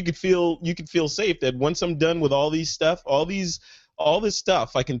 So that you could feel safe that once I'm done with all this stuff,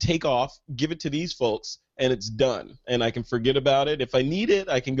 I can take off, give it to these folks, and it's done. And I can forget about it. If I need it,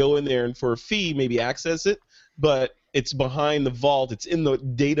 I can go in there and for a fee maybe access it, but it's behind the vault. It's in the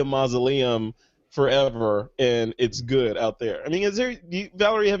data mausoleum forever, and it's good out there. I mean,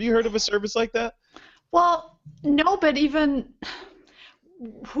 Valerie, have you heard of a service like that? Well, no, but even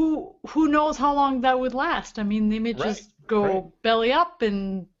who knows how long that would last? I mean, the images go belly up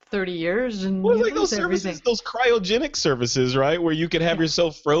in 30 years, and well, you like lose those everything. services, those cryogenic services, right, where you could have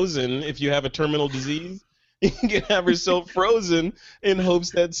yourself frozen if you have a terminal disease. You can have yourself frozen in hopes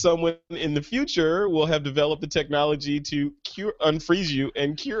that someone in the future will have developed the technology to unfreeze you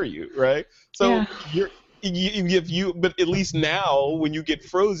and cure you, right? So but at least now, when you get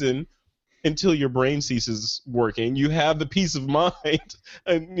frozen, until your brain ceases working, you have the peace of mind,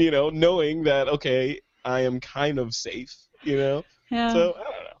 and knowing that okay, I am kind of safe, Yeah. So I don't know.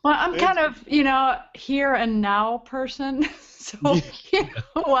 Well, I'm kind of, here and now person. So you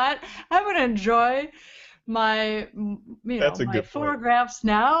know what? I'm gonna enjoy my, my photographs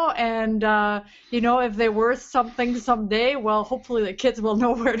now, and if they're worth something someday, well, hopefully the kids will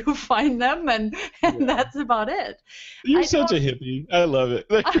know where to find them, and that's about it. You're such a hippie. I love it.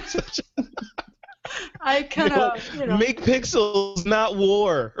 I kind of, make pixels, not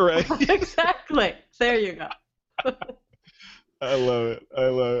war, right? Exactly. There you go. I love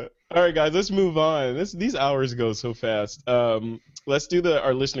it. All right, guys, let's move on. These hours go so fast. Let's do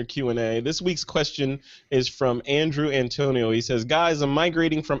our listener Q&A. This week's question is from Andrew Antonio. He says, guys, I'm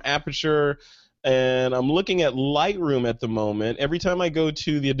migrating from Aperture, and I'm looking at Lightroom at the moment. Every time I go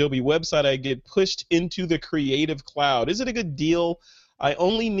to the Adobe website, I get pushed into the Creative Cloud. Is it a good deal? I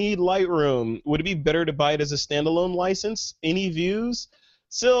only need Lightroom. Would it be better to buy it as a standalone license? Any views?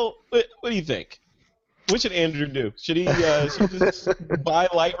 Sil, what do you think? What should Andrew do? Should he just buy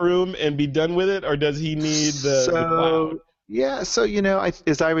Lightroom and be done with it, or does he need the cloud? Yeah, so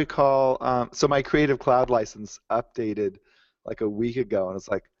as I recall, so my Creative Cloud license updated like a week ago, and it's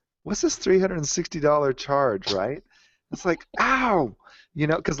like, what's this $360 charge, right? It's like, ow,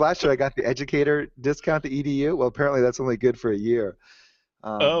 because last year I got the educator discount, the EDU. Well, apparently that's only good for a year.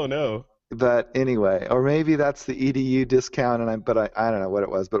 Oh no. But anyway, or maybe that's the EDU discount, but I don't know what it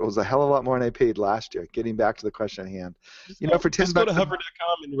was, but it was a hell of a lot more than I paid last year. Getting back to the question at hand, for $10 just go to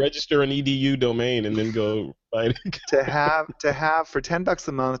hover.com and register an EDU domain, and then go buy it. to have for $10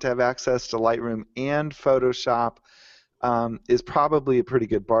 a month to have access to Lightroom and Photoshop is probably a pretty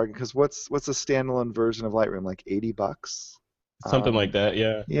good bargain. Because what's a standalone version of Lightroom, like $80? Something like that,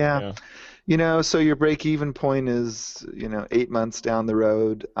 yeah. Yeah. You know, so your break-even point is, 8 months down the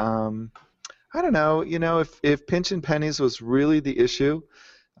road. I don't know. If pinch and pennies was really the issue,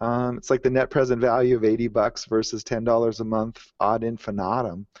 it's like the net present value of $80 versus $10 a month ad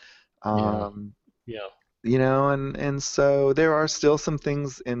infinitum. Yeah. And so there are still some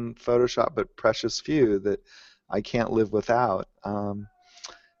things in Photoshop, but precious few that I can't live without.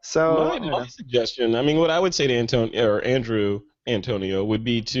 So my suggestion, I mean, what I would say to Antonio would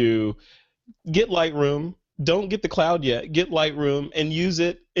be to get Lightroom. Don't get the cloud yet. Get Lightroom and use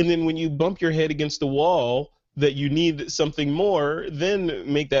it. And then when you bump your head against the wall that you need something more, then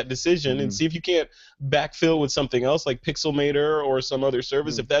make that decision and see if you can't backfill with something else like Pixelmator or some other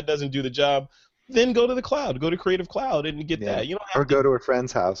service. If that doesn't do the job, then go to the cloud. Go to Creative Cloud and get that. You don't have go to a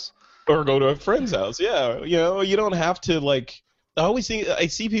friend's house. Or go to a friend's house. Yeah. You don't have to like. I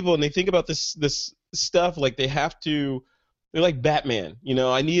see people and they think about this stuff like they're like Batman.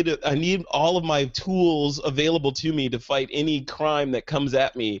 I need all of my tools available to me to fight any crime that comes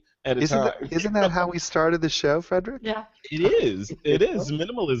at me at a time. Isn't that how we started the show, Frederick? Yeah. It is. It is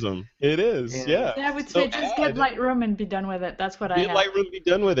minimalism. It is. Yeah. I would say just get Lightroom and be done with it. That's what I have. Get Lightroom and be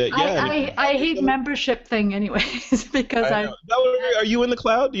done with it. Yeah. I hate membership thing anyways because Valerie, are you in the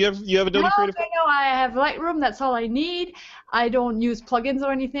cloud? Do you have Adobe Creative Cloud? No, I have Lightroom. That's all I need. I don't use plugins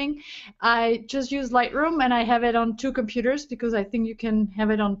or anything. I just use Lightroom and I have it on 2 computers because I think you can have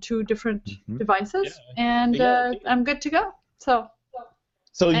it on 2 different devices, and I'm good to go. So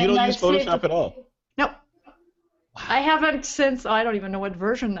you don't use Photoshop at all? Nope. I haven't since, I don't even know what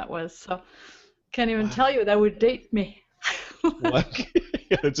version that was, so can't even tell you. That would date me. What?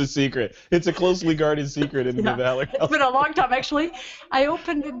 It's a secret. It's a closely guarded secret in the Valley. It's been a long time, actually. I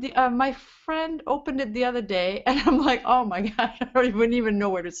opened it, my friend opened it the other day, and I'm like, oh my gosh, I wouldn't even know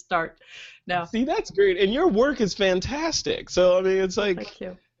where to start now. See, that's great. And your work is fantastic. So, I mean, it's like... Thank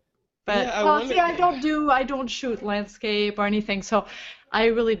you. But, I don't shoot landscape or anything, so I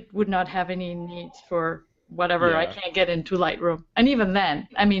really would not have any needs for whatever I can't get into Lightroom. And even then,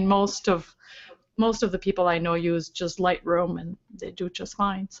 I mean, most of the people I know use just Lightroom, and they do just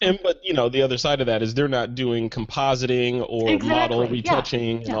fine. So. But the other side of that is they're not doing compositing or model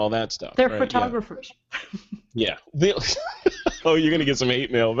retouching and all that stuff. They're photographers. Yeah. Oh, you're gonna get some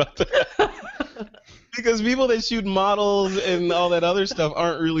hate mail about that. Because people that shoot models and all that other stuff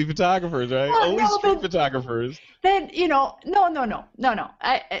aren't really photographers, right? Only street photographers. Then no.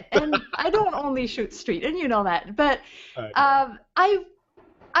 I don't only shoot street, and you know that. But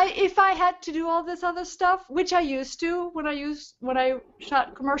if I had to do all this other stuff, which I used to when I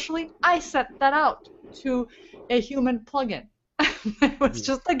shot commercially, I sent that out to a human plugin. It was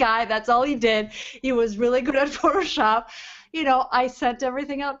just a guy. That's all he did. He was really good at Photoshop. I sent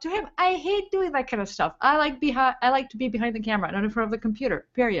everything out to him. I hate doing that kind of stuff. I like to be behind the camera, not in front of the computer.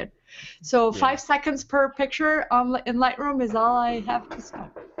 Period. So 5 seconds per picture in Lightroom is all I have to spend.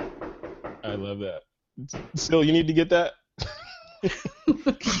 I love that. Still, you need to get that.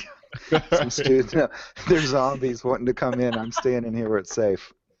 Some students, there's zombies wanting to come in. I'm staying in here where it's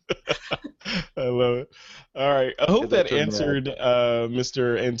safe. I love it. All right. I hope that answered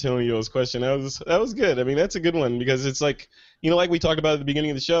Mr. Antonio's question. That was good. I mean, that's a good one because it's like, like we talked about at the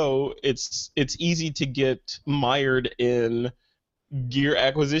beginning of the show, it's easy to get mired in gear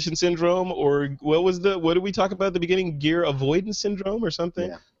acquisition syndrome, or what did we talk about at the beginning? Gear avoidance syndrome or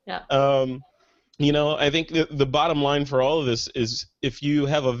something? Yeah. I think the bottom line for all of this is if you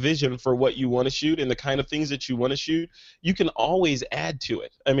have a vision for what you want to shoot and the kind of things that you want to shoot, you can always add to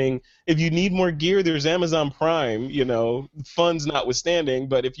it. I mean, if you need more gear, there's Amazon Prime, funds notwithstanding,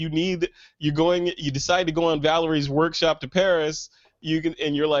 but if you decide to go on Valerie's workshop to Paris,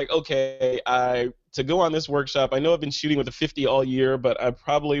 and you're like, okay, to go on this workshop, I know I've been shooting with a 50 all year, but I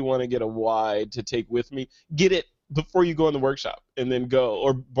probably want to get a wide to take with me. Get it before you go in the workshop, and then go,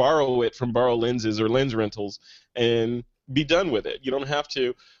 or borrow it from Borrow Lenses or Lens Rentals, and be done with it. You don't have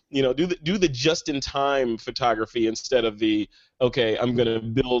to, do the just-in-time photography instead of the, okay, I'm gonna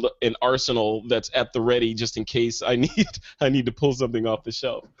build an arsenal that's at the ready just in case I need to pull something off the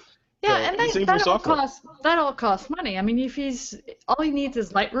shelf. Yeah, so, and that all costs money. I mean, if all he needs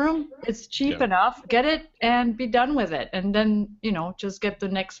is Lightroom, it's cheap enough. Get it and be done with it, and then just get the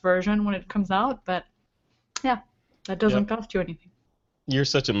next version when it comes out. But yeah. That doesn't cost you anything. You're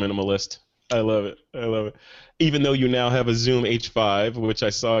such a minimalist. I love it. Even though you now have a Zoom H5, which I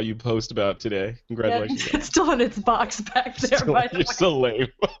saw you post about today. Congratulations. Yeah, it's still in its box back there. You're so lame.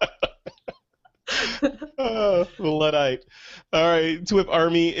 Luddite. All right, TWIP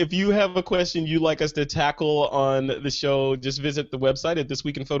Army, if you have a question you'd like us to tackle on the show, just visit the website at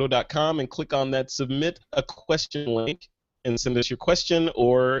thisweekinphoto.com and click on that Submit a Question link. and send us your question,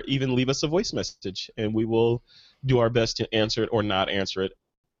 or even leave us a voice message, and we will do our best to answer it or not answer it.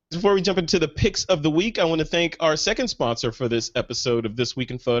 Before we jump into the picks of the week, I want to thank our second sponsor for this episode of This Week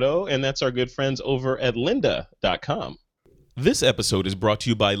in Photo, and that's our good friends over at lynda.com. This episode is brought to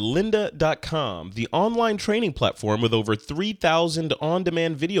you by lynda.com, the online training platform with over 3,000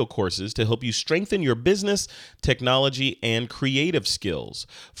 on-demand video courses to help you strengthen your business, technology, and creative skills.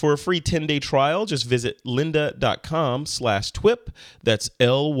 For a free 10-day trial, just visit lynda.com/twip. That's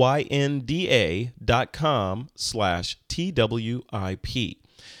lynda.com/TWIP.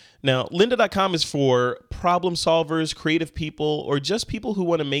 Now, lynda.com is for problem solvers, creative people, or just people who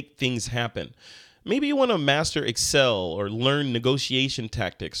want to make things happen. Maybe you want to master Excel or learn negotiation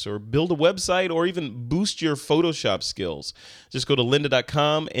tactics or build a website or even boost your Photoshop skills. Just go to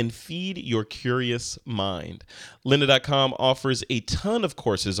lynda.com and feed your curious mind. Lynda.com offers a ton of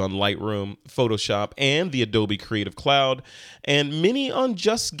courses on Lightroom, Photoshop, and the Adobe Creative Cloud, and many on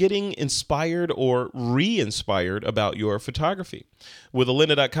just getting inspired or re-inspired about your photography. With a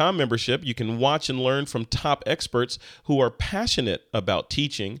lynda.com membership, you can watch and learn from top experts who are passionate about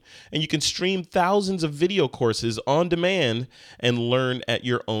teaching, and you can stream thousands of video courses on demand and learn at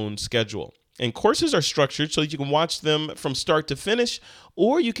your own schedule. And courses are structured so that you can watch them from start to finish,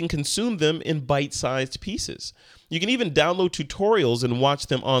 or you can consume them in bite-sized pieces. You can even download tutorials and watch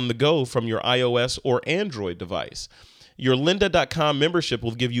them on the go from your iOS or Android device. Your lynda.com membership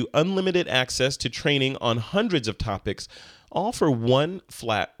will give you unlimited access to training on hundreds of topics, all for one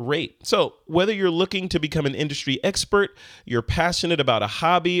flat rate. So whether you're looking to become an industry expert, you're passionate about a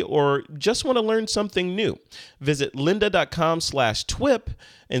hobby, or just want to learn something new, visit lynda.com/twip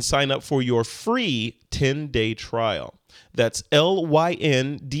and sign up for your free 10-day trial. That's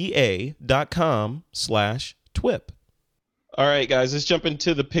lynda.com/twip. All right, guys, let's jump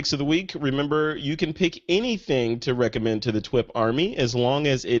into the picks of the week. Remember, you can pick anything to recommend to the TWIP Army as long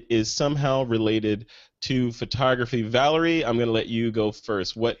as it is somehow related to photography. Valerie, I'm going to let you go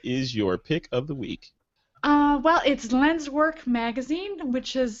first. What is your pick of the week? Well, it's Lenswork magazine,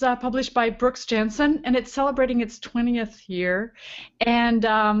 which is published by Brooks Jensen, and it's celebrating its 20th year. And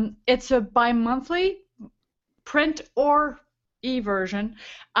it's a bi-monthly print or e-version.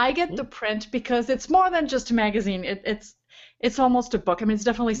 I get the print because it's more than just a magazine. It's almost a book. I mean, it's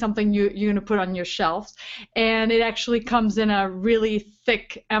definitely something you're going to put on your shelves. And it actually comes in a really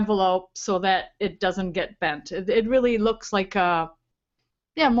thick envelope so that it doesn't get bent. It really looks like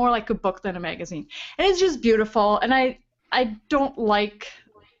more like a book than a magazine. And it's just beautiful. And I don't like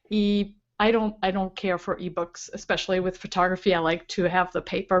I don't care for ebooks, especially with photography. I like to have the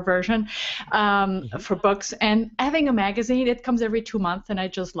paper version for books. And having a magazine, it comes every 2 months, and I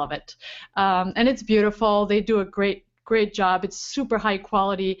just love it. And it's beautiful. They do a great job. It's super high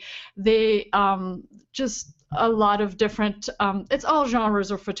quality. They just a lot of different, it's all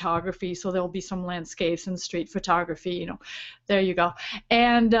genres of photography, so there'll be some landscapes and street photography, there you go.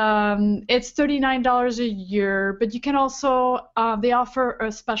 And it's $39 a year, but you can also, they offer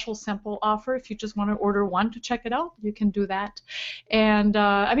a special sample offer if you just want to order one to check it out. You can do that. And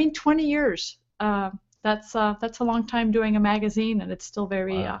 20 years, that's a long time doing a magazine, and it's still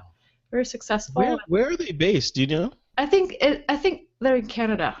very, very successful. Where are they based? Do you know? I think they're in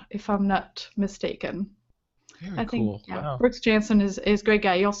Canada, if I'm not mistaken. Very cool. Yeah. Wow. Brooks Jensen is a great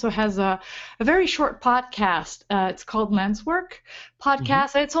guy. He also has a very short podcast. It's called Lenswork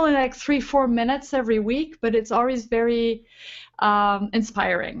podcast. It's only like 3-4 minutes every week, but it's always very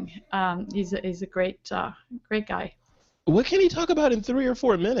inspiring. He's a great guy. What can he talk about in 3 or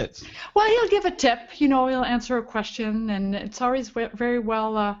 4 minutes? Well, he'll give a tip. He'll answer a question, and it's always very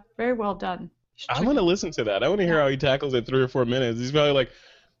well done. I'm going to listen to that. I want to hear how he tackles it 3 or 4 minutes. He's probably like,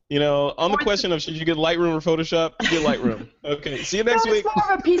 on the question of should you get Lightroom or Photoshop, you get Lightroom. Okay, see you next week. It's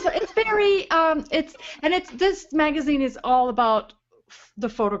more of a piece of, it's very, this magazine is all about the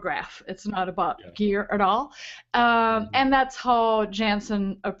photograph. It's not about gear at all. And that's how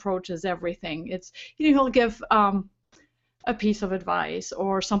Jansen approaches everything. He'll give a piece of advice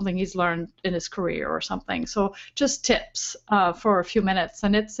or something he's learned in his career or something. So just tips for a few minutes,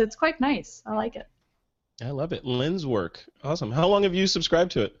 and it's quite nice. I like it. I love it. Lenswork. Awesome. How long have you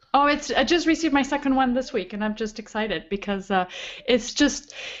subscribed to it? Oh, I just received my second one this week, and I'm just excited because it's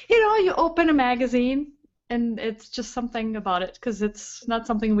just, you open a magazine, and it's just something about it, because it's not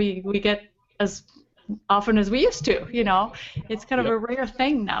something we get as often as we used to, It's kind of a rare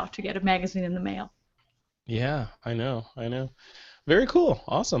thing now to get a magazine in the mail. Yeah, I know. Very cool.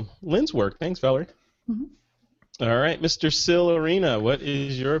 Awesome. Lenswork. Thanks, Valerie. All right, Mr. Sil Arena, what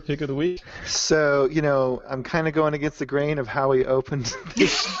is your pick of the week? So, I'm kind of going against the grain of how we opened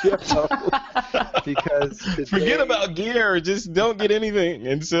this show because today, forget about gear, just don't get anything.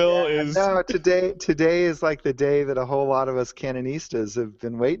 And Sil is no, today is like the day that a whole lot of us Canonistas have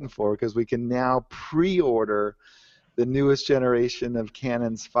been waiting for, because we can now pre-order the newest generation of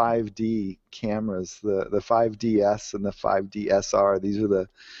Canon's 5D cameras, the 5DS and the 5DSR. These are the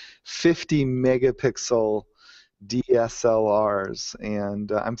 50 megapixel DSLRs,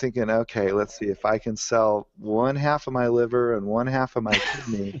 and I'm thinking, okay, let's see if I can sell one half of my liver and one half of my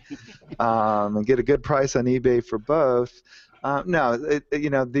kidney, and get a good price on eBay for both. No,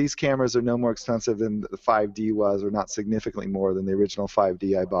 these cameras are no more expensive than the 5D was, or not significantly more than the original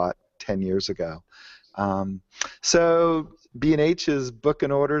 5D I bought 10 years ago. So B&H is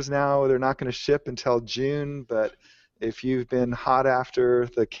booking orders now. They're not going to ship until June, but if you've been hot after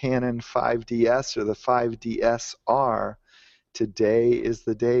the Canon 5DS or the 5DSR, today is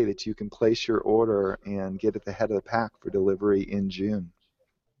the day that you can place your order and get at the head of the pack for delivery in June.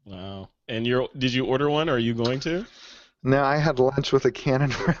 Wow. And did you order one, or are you going to? No, I had lunch with a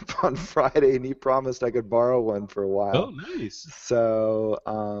Canon rep on Friday, and he promised I could borrow one for a while. Oh, nice. So,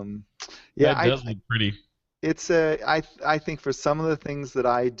 yeah, that does look pretty. It's I think for some of the things that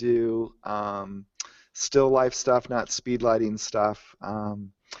I do, still life stuff, not speed lighting stuff.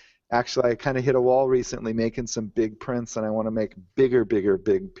 Actually, I kind of hit a wall recently making some big prints, and I want to make big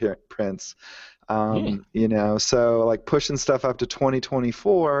prints. So like pushing stuff up to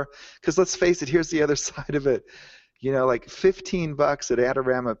 2024, because let's face it, here's the other side of it. Like $15 at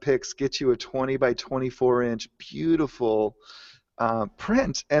Adorama Pix gets you a 20 by 24 inch beautiful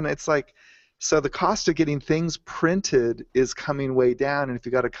print, and it's like, so the cost of getting things printed is coming way down, and if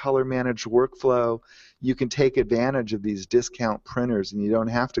you've got a color managed workflow, you can take advantage of these discount printers, and you don't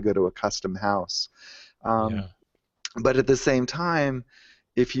have to go to a custom house. But at the same time,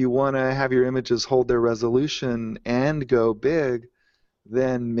 if you want to have your images hold their resolution and go big,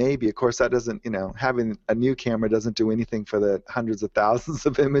 then maybe, of course, that doesn't, having a new camera doesn't do anything for the hundreds of thousands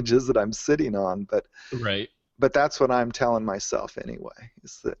of images that I'm sitting on, but right. But that's what I'm telling myself anyway,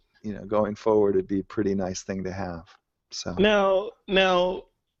 is that, going forward, it'd be a pretty nice thing to have. So now,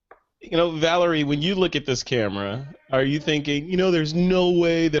 Valerie, when you look at this camera, are you thinking, there's no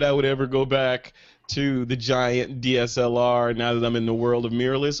way that I would ever go back to the giant DSLR now that I'm in the world of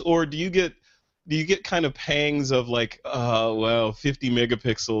mirrorless, or do you get kind of pangs of like, oh, well, 50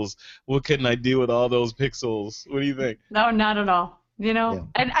 megapixels, what couldn't I do with all those pixels? What do you think? No, not at all. Yeah.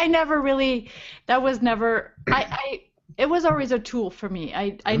 And I never really, that was never, it was always a tool for me.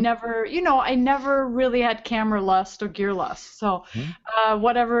 I never, I never really had camera lust or gear lust. So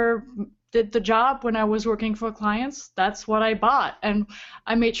whatever did the job when I was working for clients, that's what I bought. And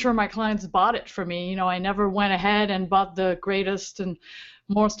I made sure my clients bought it for me. I never went ahead and bought the greatest and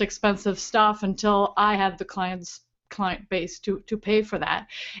most expensive stuff until I had the client base to pay for that.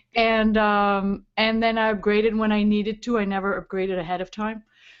 And then I upgraded when I needed to. I never upgraded ahead of time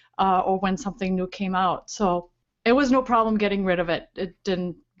or when something new came out. So it was no problem getting rid of it. It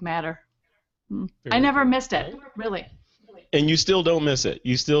didn't matter. I never missed it, really. And you still don't miss it?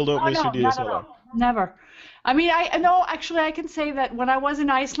 You still don't miss your DSLR? Not at all. Never. I mean, actually, I can say that when I was in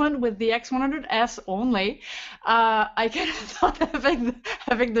Iceland with the X100S only, I kind of thought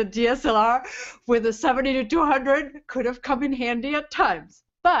having the DSLR with a 70 to 200 could have come in handy at times.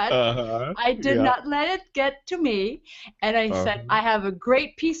 But I did not let it get to me, and I said, I have a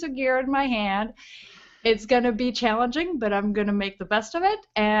great piece of gear in my hand. It's going to be challenging, but I'm going to make the best of it,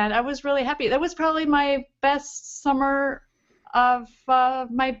 and I was really happy. That was probably my best summer of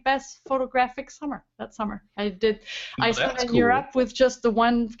my best photographic summer. That summer I spent in Europe with just the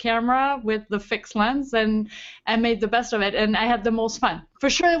one camera with the fixed lens, and made the best of it, and I had the most fun.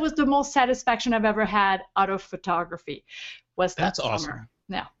 For sure, it was the most satisfaction I've ever had out of photography. Was that summer? Awesome.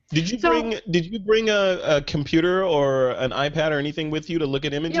 Yeah. Did you bring a computer or an iPad or anything with you to look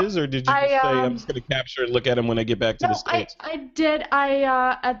at images, or did you just say, I'm just going to capture and look at them when I get back to the States? I did.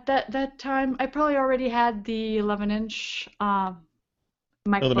 At that time, I probably already had the 11-inch MacBook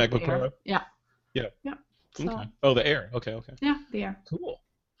the MacBook Air. Pro? Yeah. Yeah. So, okay. Oh, the Air. Okay. Yeah, the Air. Cool.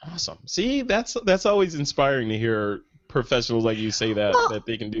 Awesome. See, that's always inspiring to hear professionals like you say that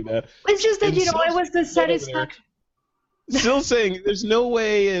they can do that. It's just that, it was the satisfaction. Still saying there's no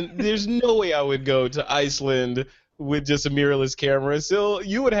way I would go to Iceland with just a mirrorless camera. Still,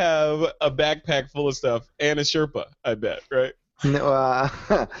 you would have a backpack full of stuff and a Sherpa, I bet, right? No,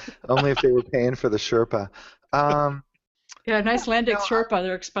 only if they were paying for the Sherpa. Yeah, nice Landex No, Sherpa.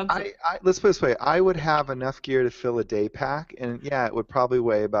 They're expensive. let's put it this way. I would have enough gear to fill a day pack, and yeah, it would probably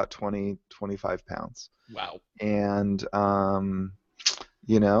weigh about 20, 25 pounds. Wow. And,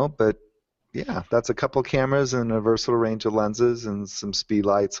 but yeah, that's a couple cameras and a versatile range of lenses and some speed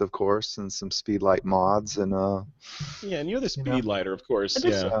lights, of course, and some speed light mods. And, Yeah, and you're the speed lighter, of course.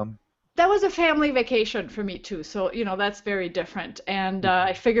 But Yeah. That was a family vacation for me too, so that's very different. And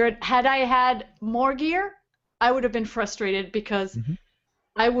I figured, had I had more gear, I would have been frustrated because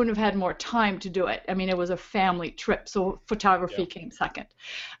I wouldn't have had more time to do it. I mean, it was a family trip, so photography came second.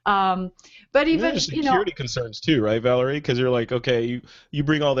 But even there's security concerns too, right, Valerie? Because you're like, okay, you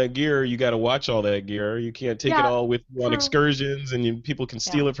bring all that gear, you got to watch all that gear. You can't take it all with you on excursions, and people can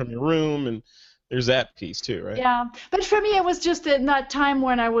steal it from your room, and there's that piece too, right? Yeah, but for me, it was just in that time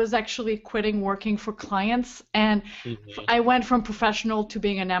when I was actually quitting working for clients, and I went from professional to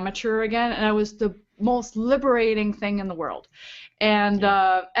being an amateur again, and it was the most liberating thing in the world. And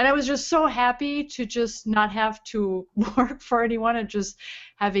I was just so happy to just not have to work for anyone and just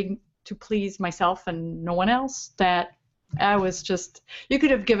having to please myself and no one else, that I was just, you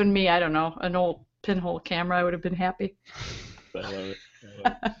could have given me, I don't know, an old pinhole camera, I would have been happy. I love it.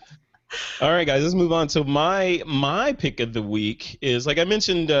 All right, guys, let's move on. So my pick of the week is, like I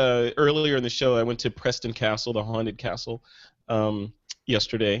mentioned earlier in the show, I went to Preston Castle, the haunted castle,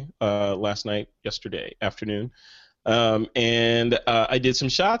 yesterday afternoon. And I did some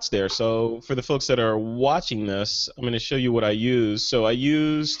shots there. So for the folks that are watching this, I'm going to show you what I used. So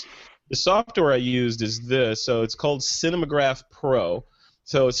the software I used is this. So it's called Cinemagraph Pro.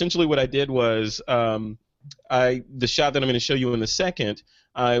 So essentially what I did was the shot that I'm going to show you in a second,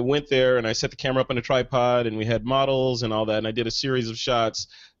 I went there and I set the camera up on a tripod, and we had models and all that, and I did a series of shots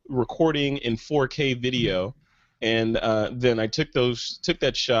recording in 4K video. And then I took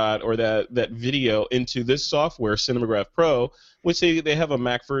that shot or that video into this software, Cinemagraph Pro, which they have a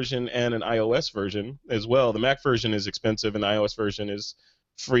Mac version and an iOS version as well. The Mac version is expensive, and the iOS version is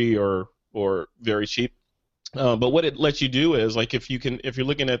free or very cheap. But what it lets you do is, like, if you're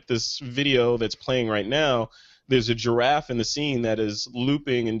looking at this video that's playing right now, there's a giraffe in the scene that is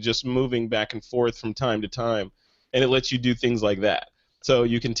looping and just moving back and forth from time to time, and it lets you do things like that. So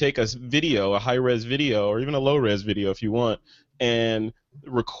you can take a video, a high-res video, or even a low-res video if you want, and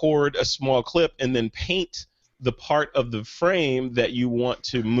record a small clip and then paint the part of the frame that you want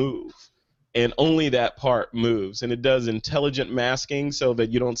to move. And only that part moves. And it does intelligent masking so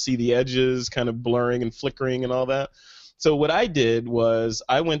that you don't see the edges kind of blurring and flickering and all that. So what I did was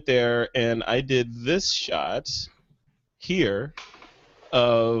I went there and I did this shot here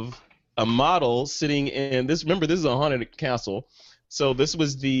of a model sitting in this. Remember, this is a haunted castle. So this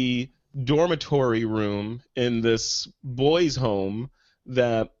was the dormitory room in this boys' home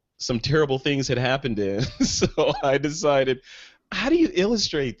that some terrible things had happened in. So I decided, how do you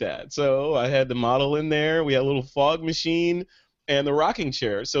illustrate that? So I had the model in there. We had a little fog machine and the rocking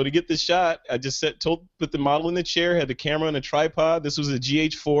chair. So to get this shot, I just put the model in the chair, had the camera on a tripod. This was a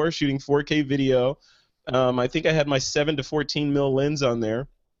GH4 shooting 4K video. I think I had my 7 to 14 mil lens on there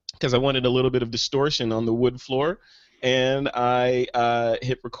because I wanted a little bit of distortion on the wood floor. And I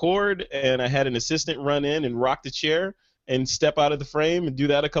hit record, and I had an assistant run in and rock the chair and step out of the frame and do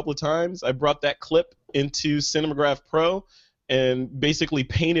that a couple of times. I brought that clip into Cinemagraph Pro and basically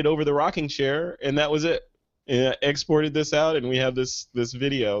painted over the rocking chair, and that was it. And I exported this out, and we have this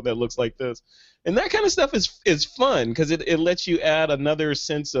video that looks like this. And that kind of stuff is fun because it lets you add another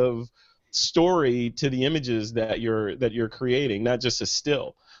sense of story to the images that you're creating, not just a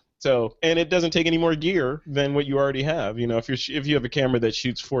still. So, and it doesn't take any more gear than what you already have. You know, if you have a camera that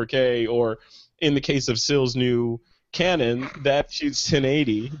shoots 4K, or in the case of Sill's new Canon, that shoots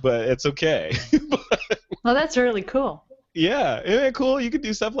 1080, but it's okay. Well, that's really cool. Yeah, isn't it cool? You could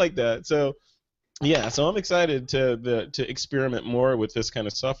do stuff like that. So, yeah, so I'm excited to experiment more with this kind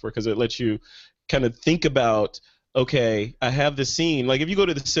of software because it lets you kind of think about, okay, I have the scene. Like if you go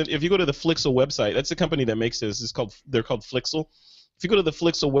to the Flixel website, that's the company that makes this. They're called Flixel. If you go to the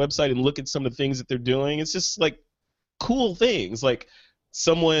Flixel website and look at some of the things that they're doing, it's just like cool things, like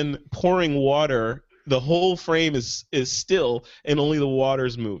someone pouring water. The whole frame is still, and only the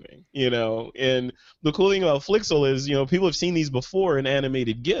water's moving, you know. And the cool thing about Flixel is, you know, people have seen these before in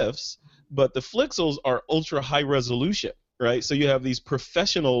animated GIFs, but the Flixels are ultra high resolution, right? So you have these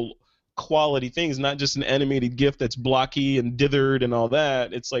professional quality things, not just an animated GIF that's blocky and dithered and all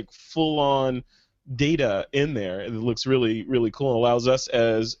that. It's like full on data in there. It looks really, really cool. It allows us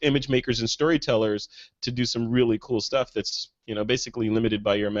as image makers and storytellers to do some really cool stuff that's, you know, basically limited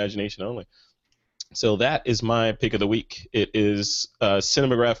by your imagination only. So that is my pick of the week. It is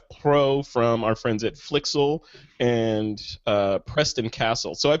Cinematograph Pro from our friends at Flixel and Preston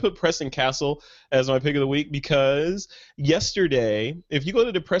Castle. So I put Preston Castle as my pick of the week because yesterday, if you go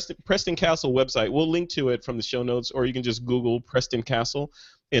to the Preston Castle website, we'll link to it from the show notes, or you can just Google Preston Castle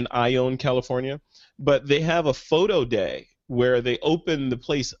in Ione, California. But they have a photo day where they open the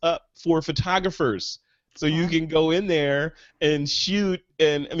place up for photographers. So you can go in there and shoot.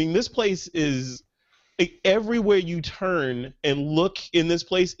 And I mean, this place is... everywhere you turn and look in this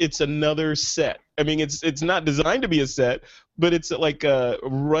place, it's another set. I mean, it's not designed to be a set, but it's like a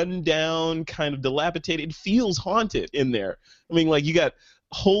rundown, kind of dilapidated. It feels haunted in there. I mean, like you got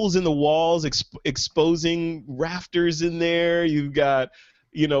holes in the walls exposing rafters in there. You've got,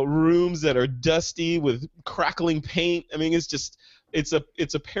 rooms that are dusty with crackling paint. I mean, it's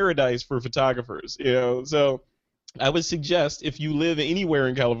a paradise for photographers, So I would suggest if you live anywhere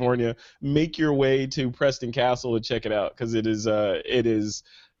in California, make your way to Preston Castle and check it out because it's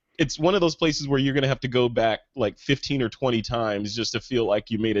one of those places where you're going to have to go back like 15 or 20 times just to feel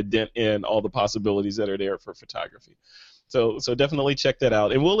like you made a dent in all the possibilities that are there for photography. So definitely check that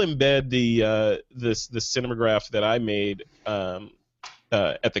out, and we'll embed the cinematograph that I made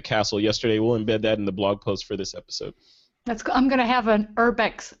at the castle yesterday. We'll embed that in the blog post for this episode. I'm going to have an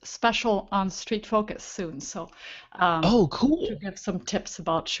Urbex special on Street Focus soon, so cool. To give some tips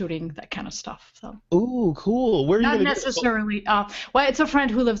about shooting that kind of stuff. So. Oh, cool. Where are you Not going to necessarily. Well, it's a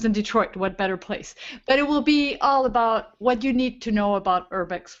friend who lives in Detroit. What better place? But it will be all about what you need to know about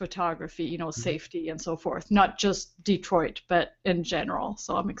Urbex photography, safety and so forth. Not just Detroit, but in general.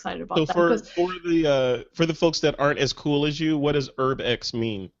 So I'm excited about that. So for the folks that aren't as cool as you, what does Urbex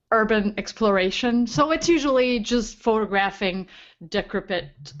mean? Urban exploration. So it's usually just photographing decrepit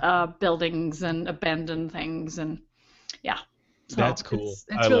buildings and abandoned things, and yeah. So that's cool.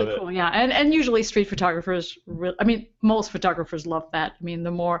 It's really cool, yeah. And usually street photographers, most photographers love that. I mean,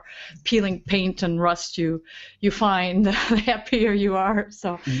 the more peeling paint and rust you find, the happier you are.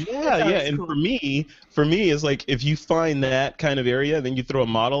 So yeah. And cool. for me, it's like if you find that kind of area, then you throw a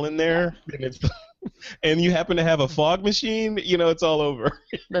model in there, and it's. And you happen to have a fog machine, it's all over.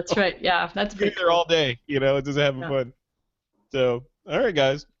 That's right. Yeah, that's great. There all day, it's just having fun. So, all right,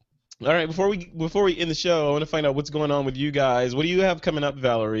 guys. All right, before we end the show, I want to find out what's going on with you guys. What do you have coming up,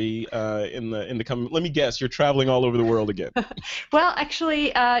 Valerie? In the coming? Let me guess, you're traveling all over the world again. Well, actually,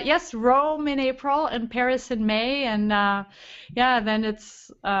 yes, Rome in April and Paris in May, and then it's.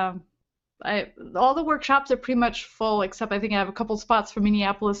 All the workshops are pretty much full, except I think I have a couple spots for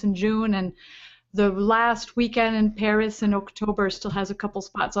Minneapolis in June, and the last weekend in Paris in October still has a couple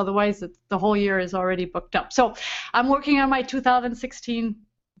spots. Otherwise, the whole year is already booked up. So I'm working on my 2016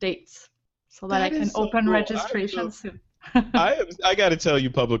 dates so that I can open registration soon. I got to tell you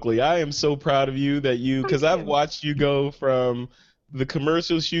publicly, I am so proud of you because I've watched you go from the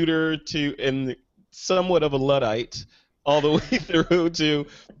commercial shooter and somewhat of a Luddite all the way through to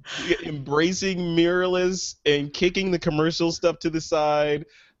embracing mirrorless and kicking the commercial stuff to the side.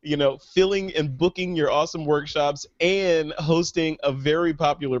 Filling and booking your awesome workshops and hosting a very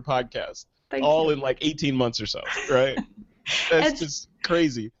popular podcast, in like 18 months or so, right? That's just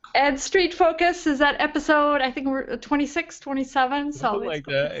crazy. And Street Focus is that episode, I think we're 26, 27, so like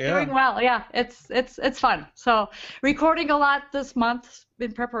that, yeah. Doing well, yeah. It's fun. So recording a lot this month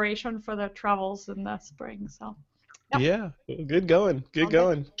in preparation for the travels in the spring. So. Yep. Yeah, good going,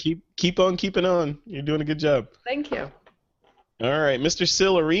 going. Keep on keeping on. You're doing a good job. Thank you. All right, Mr.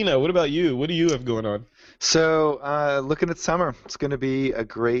 Sillerina, what about you? What do you have going on? So, looking at summer, it's going to be a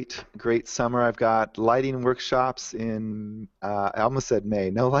great summer. I've got lighting workshops in, I almost said May.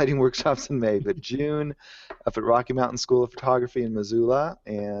 No lighting workshops in May, but June up at Rocky Mountain School of Photography in Missoula,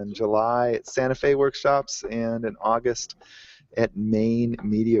 and July at Santa Fe workshops, and in August at Maine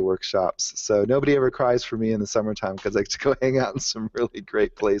Media Workshops. So nobody ever cries for me in the summertime because I get to go hang out in some really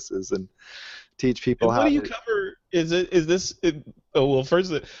great places and teach people and how. What do you cover?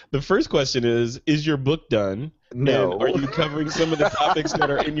 First, the first question is your book done? No. And are you covering some of the topics that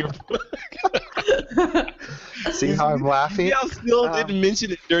are in your book? See how I'm laughing? Yeah, still didn't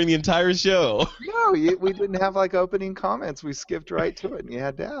mention it during the entire show. No, we didn't have like opening comments. We skipped right to it, and you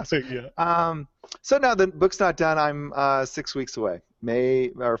had to ask. Yeah. So now the book's not done. I'm 6 weeks away.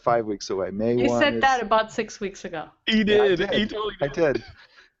 5 weeks away. May 1 You said that about 6 weeks ago. He did. Yeah, He totally did. I did.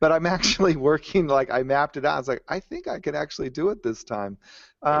 But I'm actually working, I mapped it out. I was like, I think I could actually do it this time.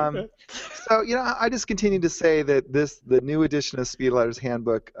 So, I just continue to say that the new edition of Speedletter's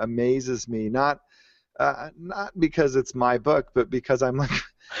Handbook amazes me, not because it's my book, but because I'm like,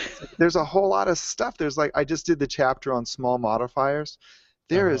 there's a whole lot of stuff. There's I just did the chapter on small modifiers.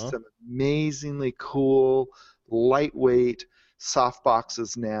 There is some amazingly cool, lightweight soft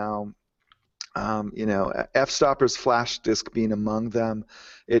boxes now. F-Stopper's flash disc being among them.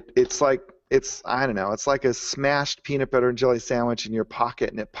 It's like a smashed peanut butter and jelly sandwich in your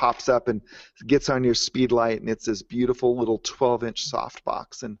pocket, and it pops up and gets on your speed light, and it's this beautiful little 12-inch soft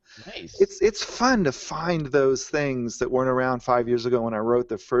box. And nice. It's fun to find those things that weren't around 5 years ago when I wrote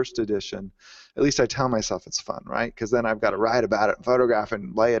the first edition. At least I tell myself it's fun, right? Because then I've got to write about it and photograph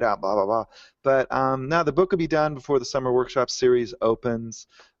and lay it out, blah, blah, blah. But now the book will be done before the summer workshop series opens.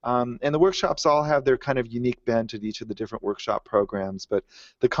 And the workshops all have their kind of unique bent at each of the different workshop programs. But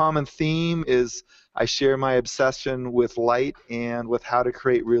the common theme is I share my obsession with light and with how to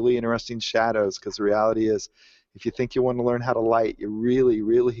create really interesting shadows, because the reality is if you think you want to learn how to light, you really,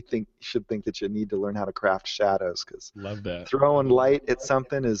 really should think that you need to learn how to craft shadows, because throwing light at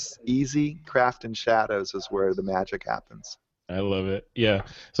something is easy. Crafting shadows is where the magic happens. I love it. Yeah.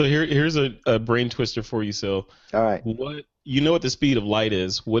 So here's a brain twister for you, Sil. All right. You know what the speed of light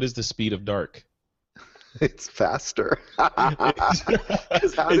is. What is the speed of dark? It's faster.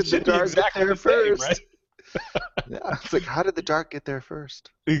 Because how did the dark get there first? Right? Yeah, it's like, how did the dark get there first?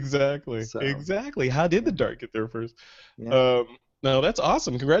 Exactly. How did the dark get there first? Yeah. No, that's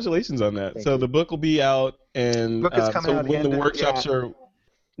awesome. Congratulations on that. Thank so you. the book will be out, and book is coming out when the workshops are.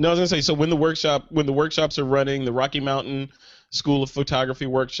 No, I was gonna say, so when the workshops are running, the Rocky Mountain School of Photography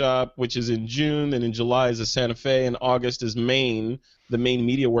workshop, which is in June, and in July is the Santa Fe, and August is Maine, the Maine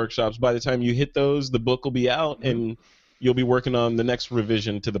media workshops. By the time you hit those, the book will be out, and you'll be working on the next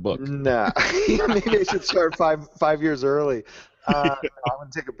revision to the book. Nah, maybe I should start five years early. I'm going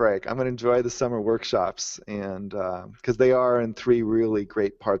to take a break. I'm going to enjoy the summer workshops, and because they are in 3 really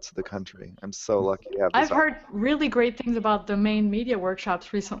great parts of the country. I'm so lucky to have this. I've heard really great things about the Maine media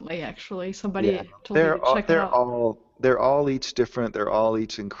workshops recently, actually. Somebody told me to check them out. They're all each different. They're all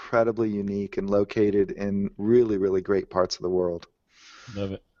each incredibly unique and located in really, really great parts of the world.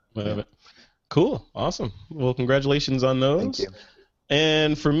 Love it. Cool. Awesome. Well, congratulations on those. Thank you.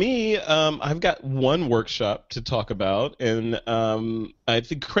 And for me, I've got one workshop to talk about, and I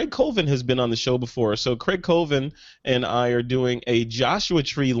think Craig Colvin has been on the show before. So Craig Colvin and I are doing a Joshua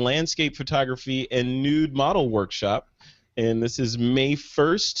Tree landscape photography and nude model workshop, and this is May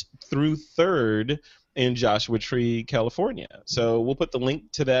 1st through 3rd in Joshua Tree, California. So we'll put the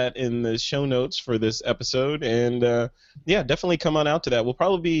link to that in the show notes for this episode, and definitely come on out to that. We'll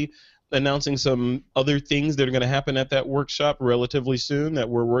probably be announcing some other things that are going to happen at that workshop relatively soon that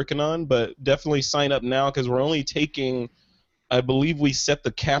we're working on, but definitely sign up now, because we're only taking, I believe we set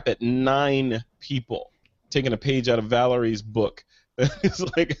the cap at 9 people, taking a page out of Valerie's book. It's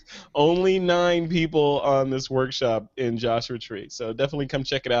like only 9 people on this workshop in Joshua Tree. So definitely come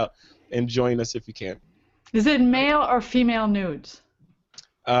check it out and join us if you can. Is it male or female nudes?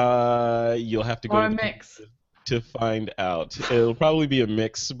 You'll have to go or a mix. To find out. It'll probably be a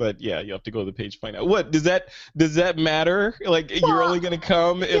mix, but yeah, you have to go to the page to find out. What does that matter? Like, you're only gonna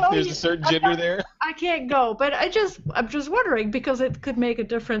come if there's a certain gender there? I can't go, but I'm just wondering, because it could make a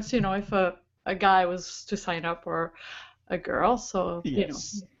difference, if a guy was to sign up or a girl, so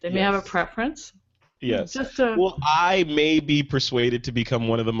they may have a preference. Yes. Well, I may be persuaded to become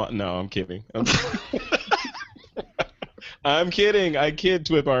one of the. No, I'm kidding. I'm kidding. I kid,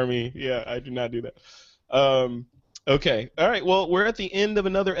 Twip Army. Yeah, I do not do that. Okay. All right. Well, we're at the end of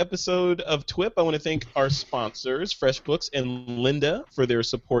another episode of TWIP. I want to thank our sponsors, FreshBooks and Linda, for their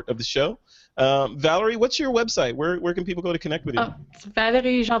support of the show. Valerie, what's your website? Where can people go to connect with you? It's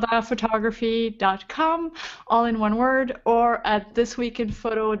ValerieJardinPhotography.com, all in one word, or at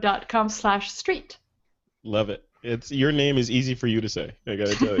thisweekinphoto.com/street. Love it. Your name is easy for you to say, I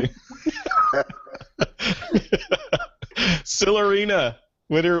gotta tell you. Silarina,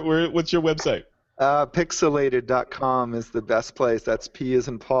 what's your website? Pixelated.com is the best place. That's P as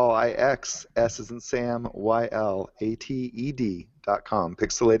in Paul, I-X, S as in Sam, Y-L-A-T-E-D.com.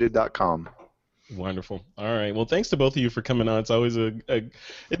 Pixelated.com. Wonderful. All right. Well, thanks to both of you for coming on. It's always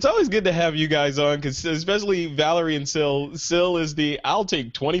it's always good to have you guys on, because especially Valerie and Sil. Sil is I'll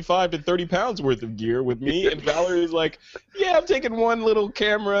take 25 to 30 pounds worth of gear with me, and Valerie is like, yeah, I'm taking one little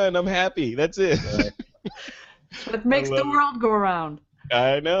camera and I'm happy. That's it. Right. It makes the world go around.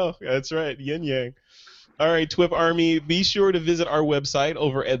 I know. That's right. Yin yang. All right, TWIP Army, be sure to visit our website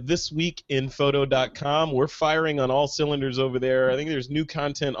over at thisweekinphoto.com. We're firing on all cylinders over there. I think there's new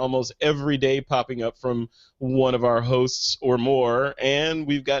content almost every day popping up from one of our hosts or more, and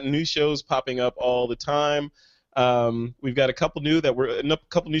we've got new shows popping up all the time. We've got a couple new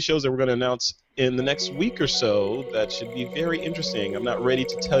shows that we're going to announce in the next week or so that should be very interesting. I'm not ready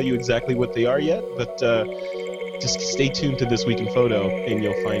to tell you exactly what they are yet, but Just stay tuned to This Week in Photo, and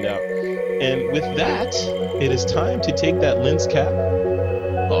you'll find out. And with that, it is time to take that lens cap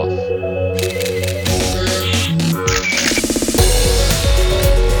off.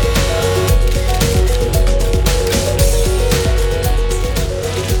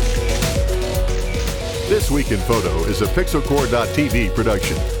 This Week in Photo is a Pixelcore.tv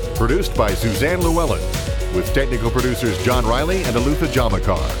production, produced by Suzanne Llewellyn, with technical producers John Riley and Alutha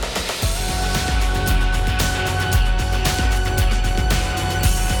Jamakar.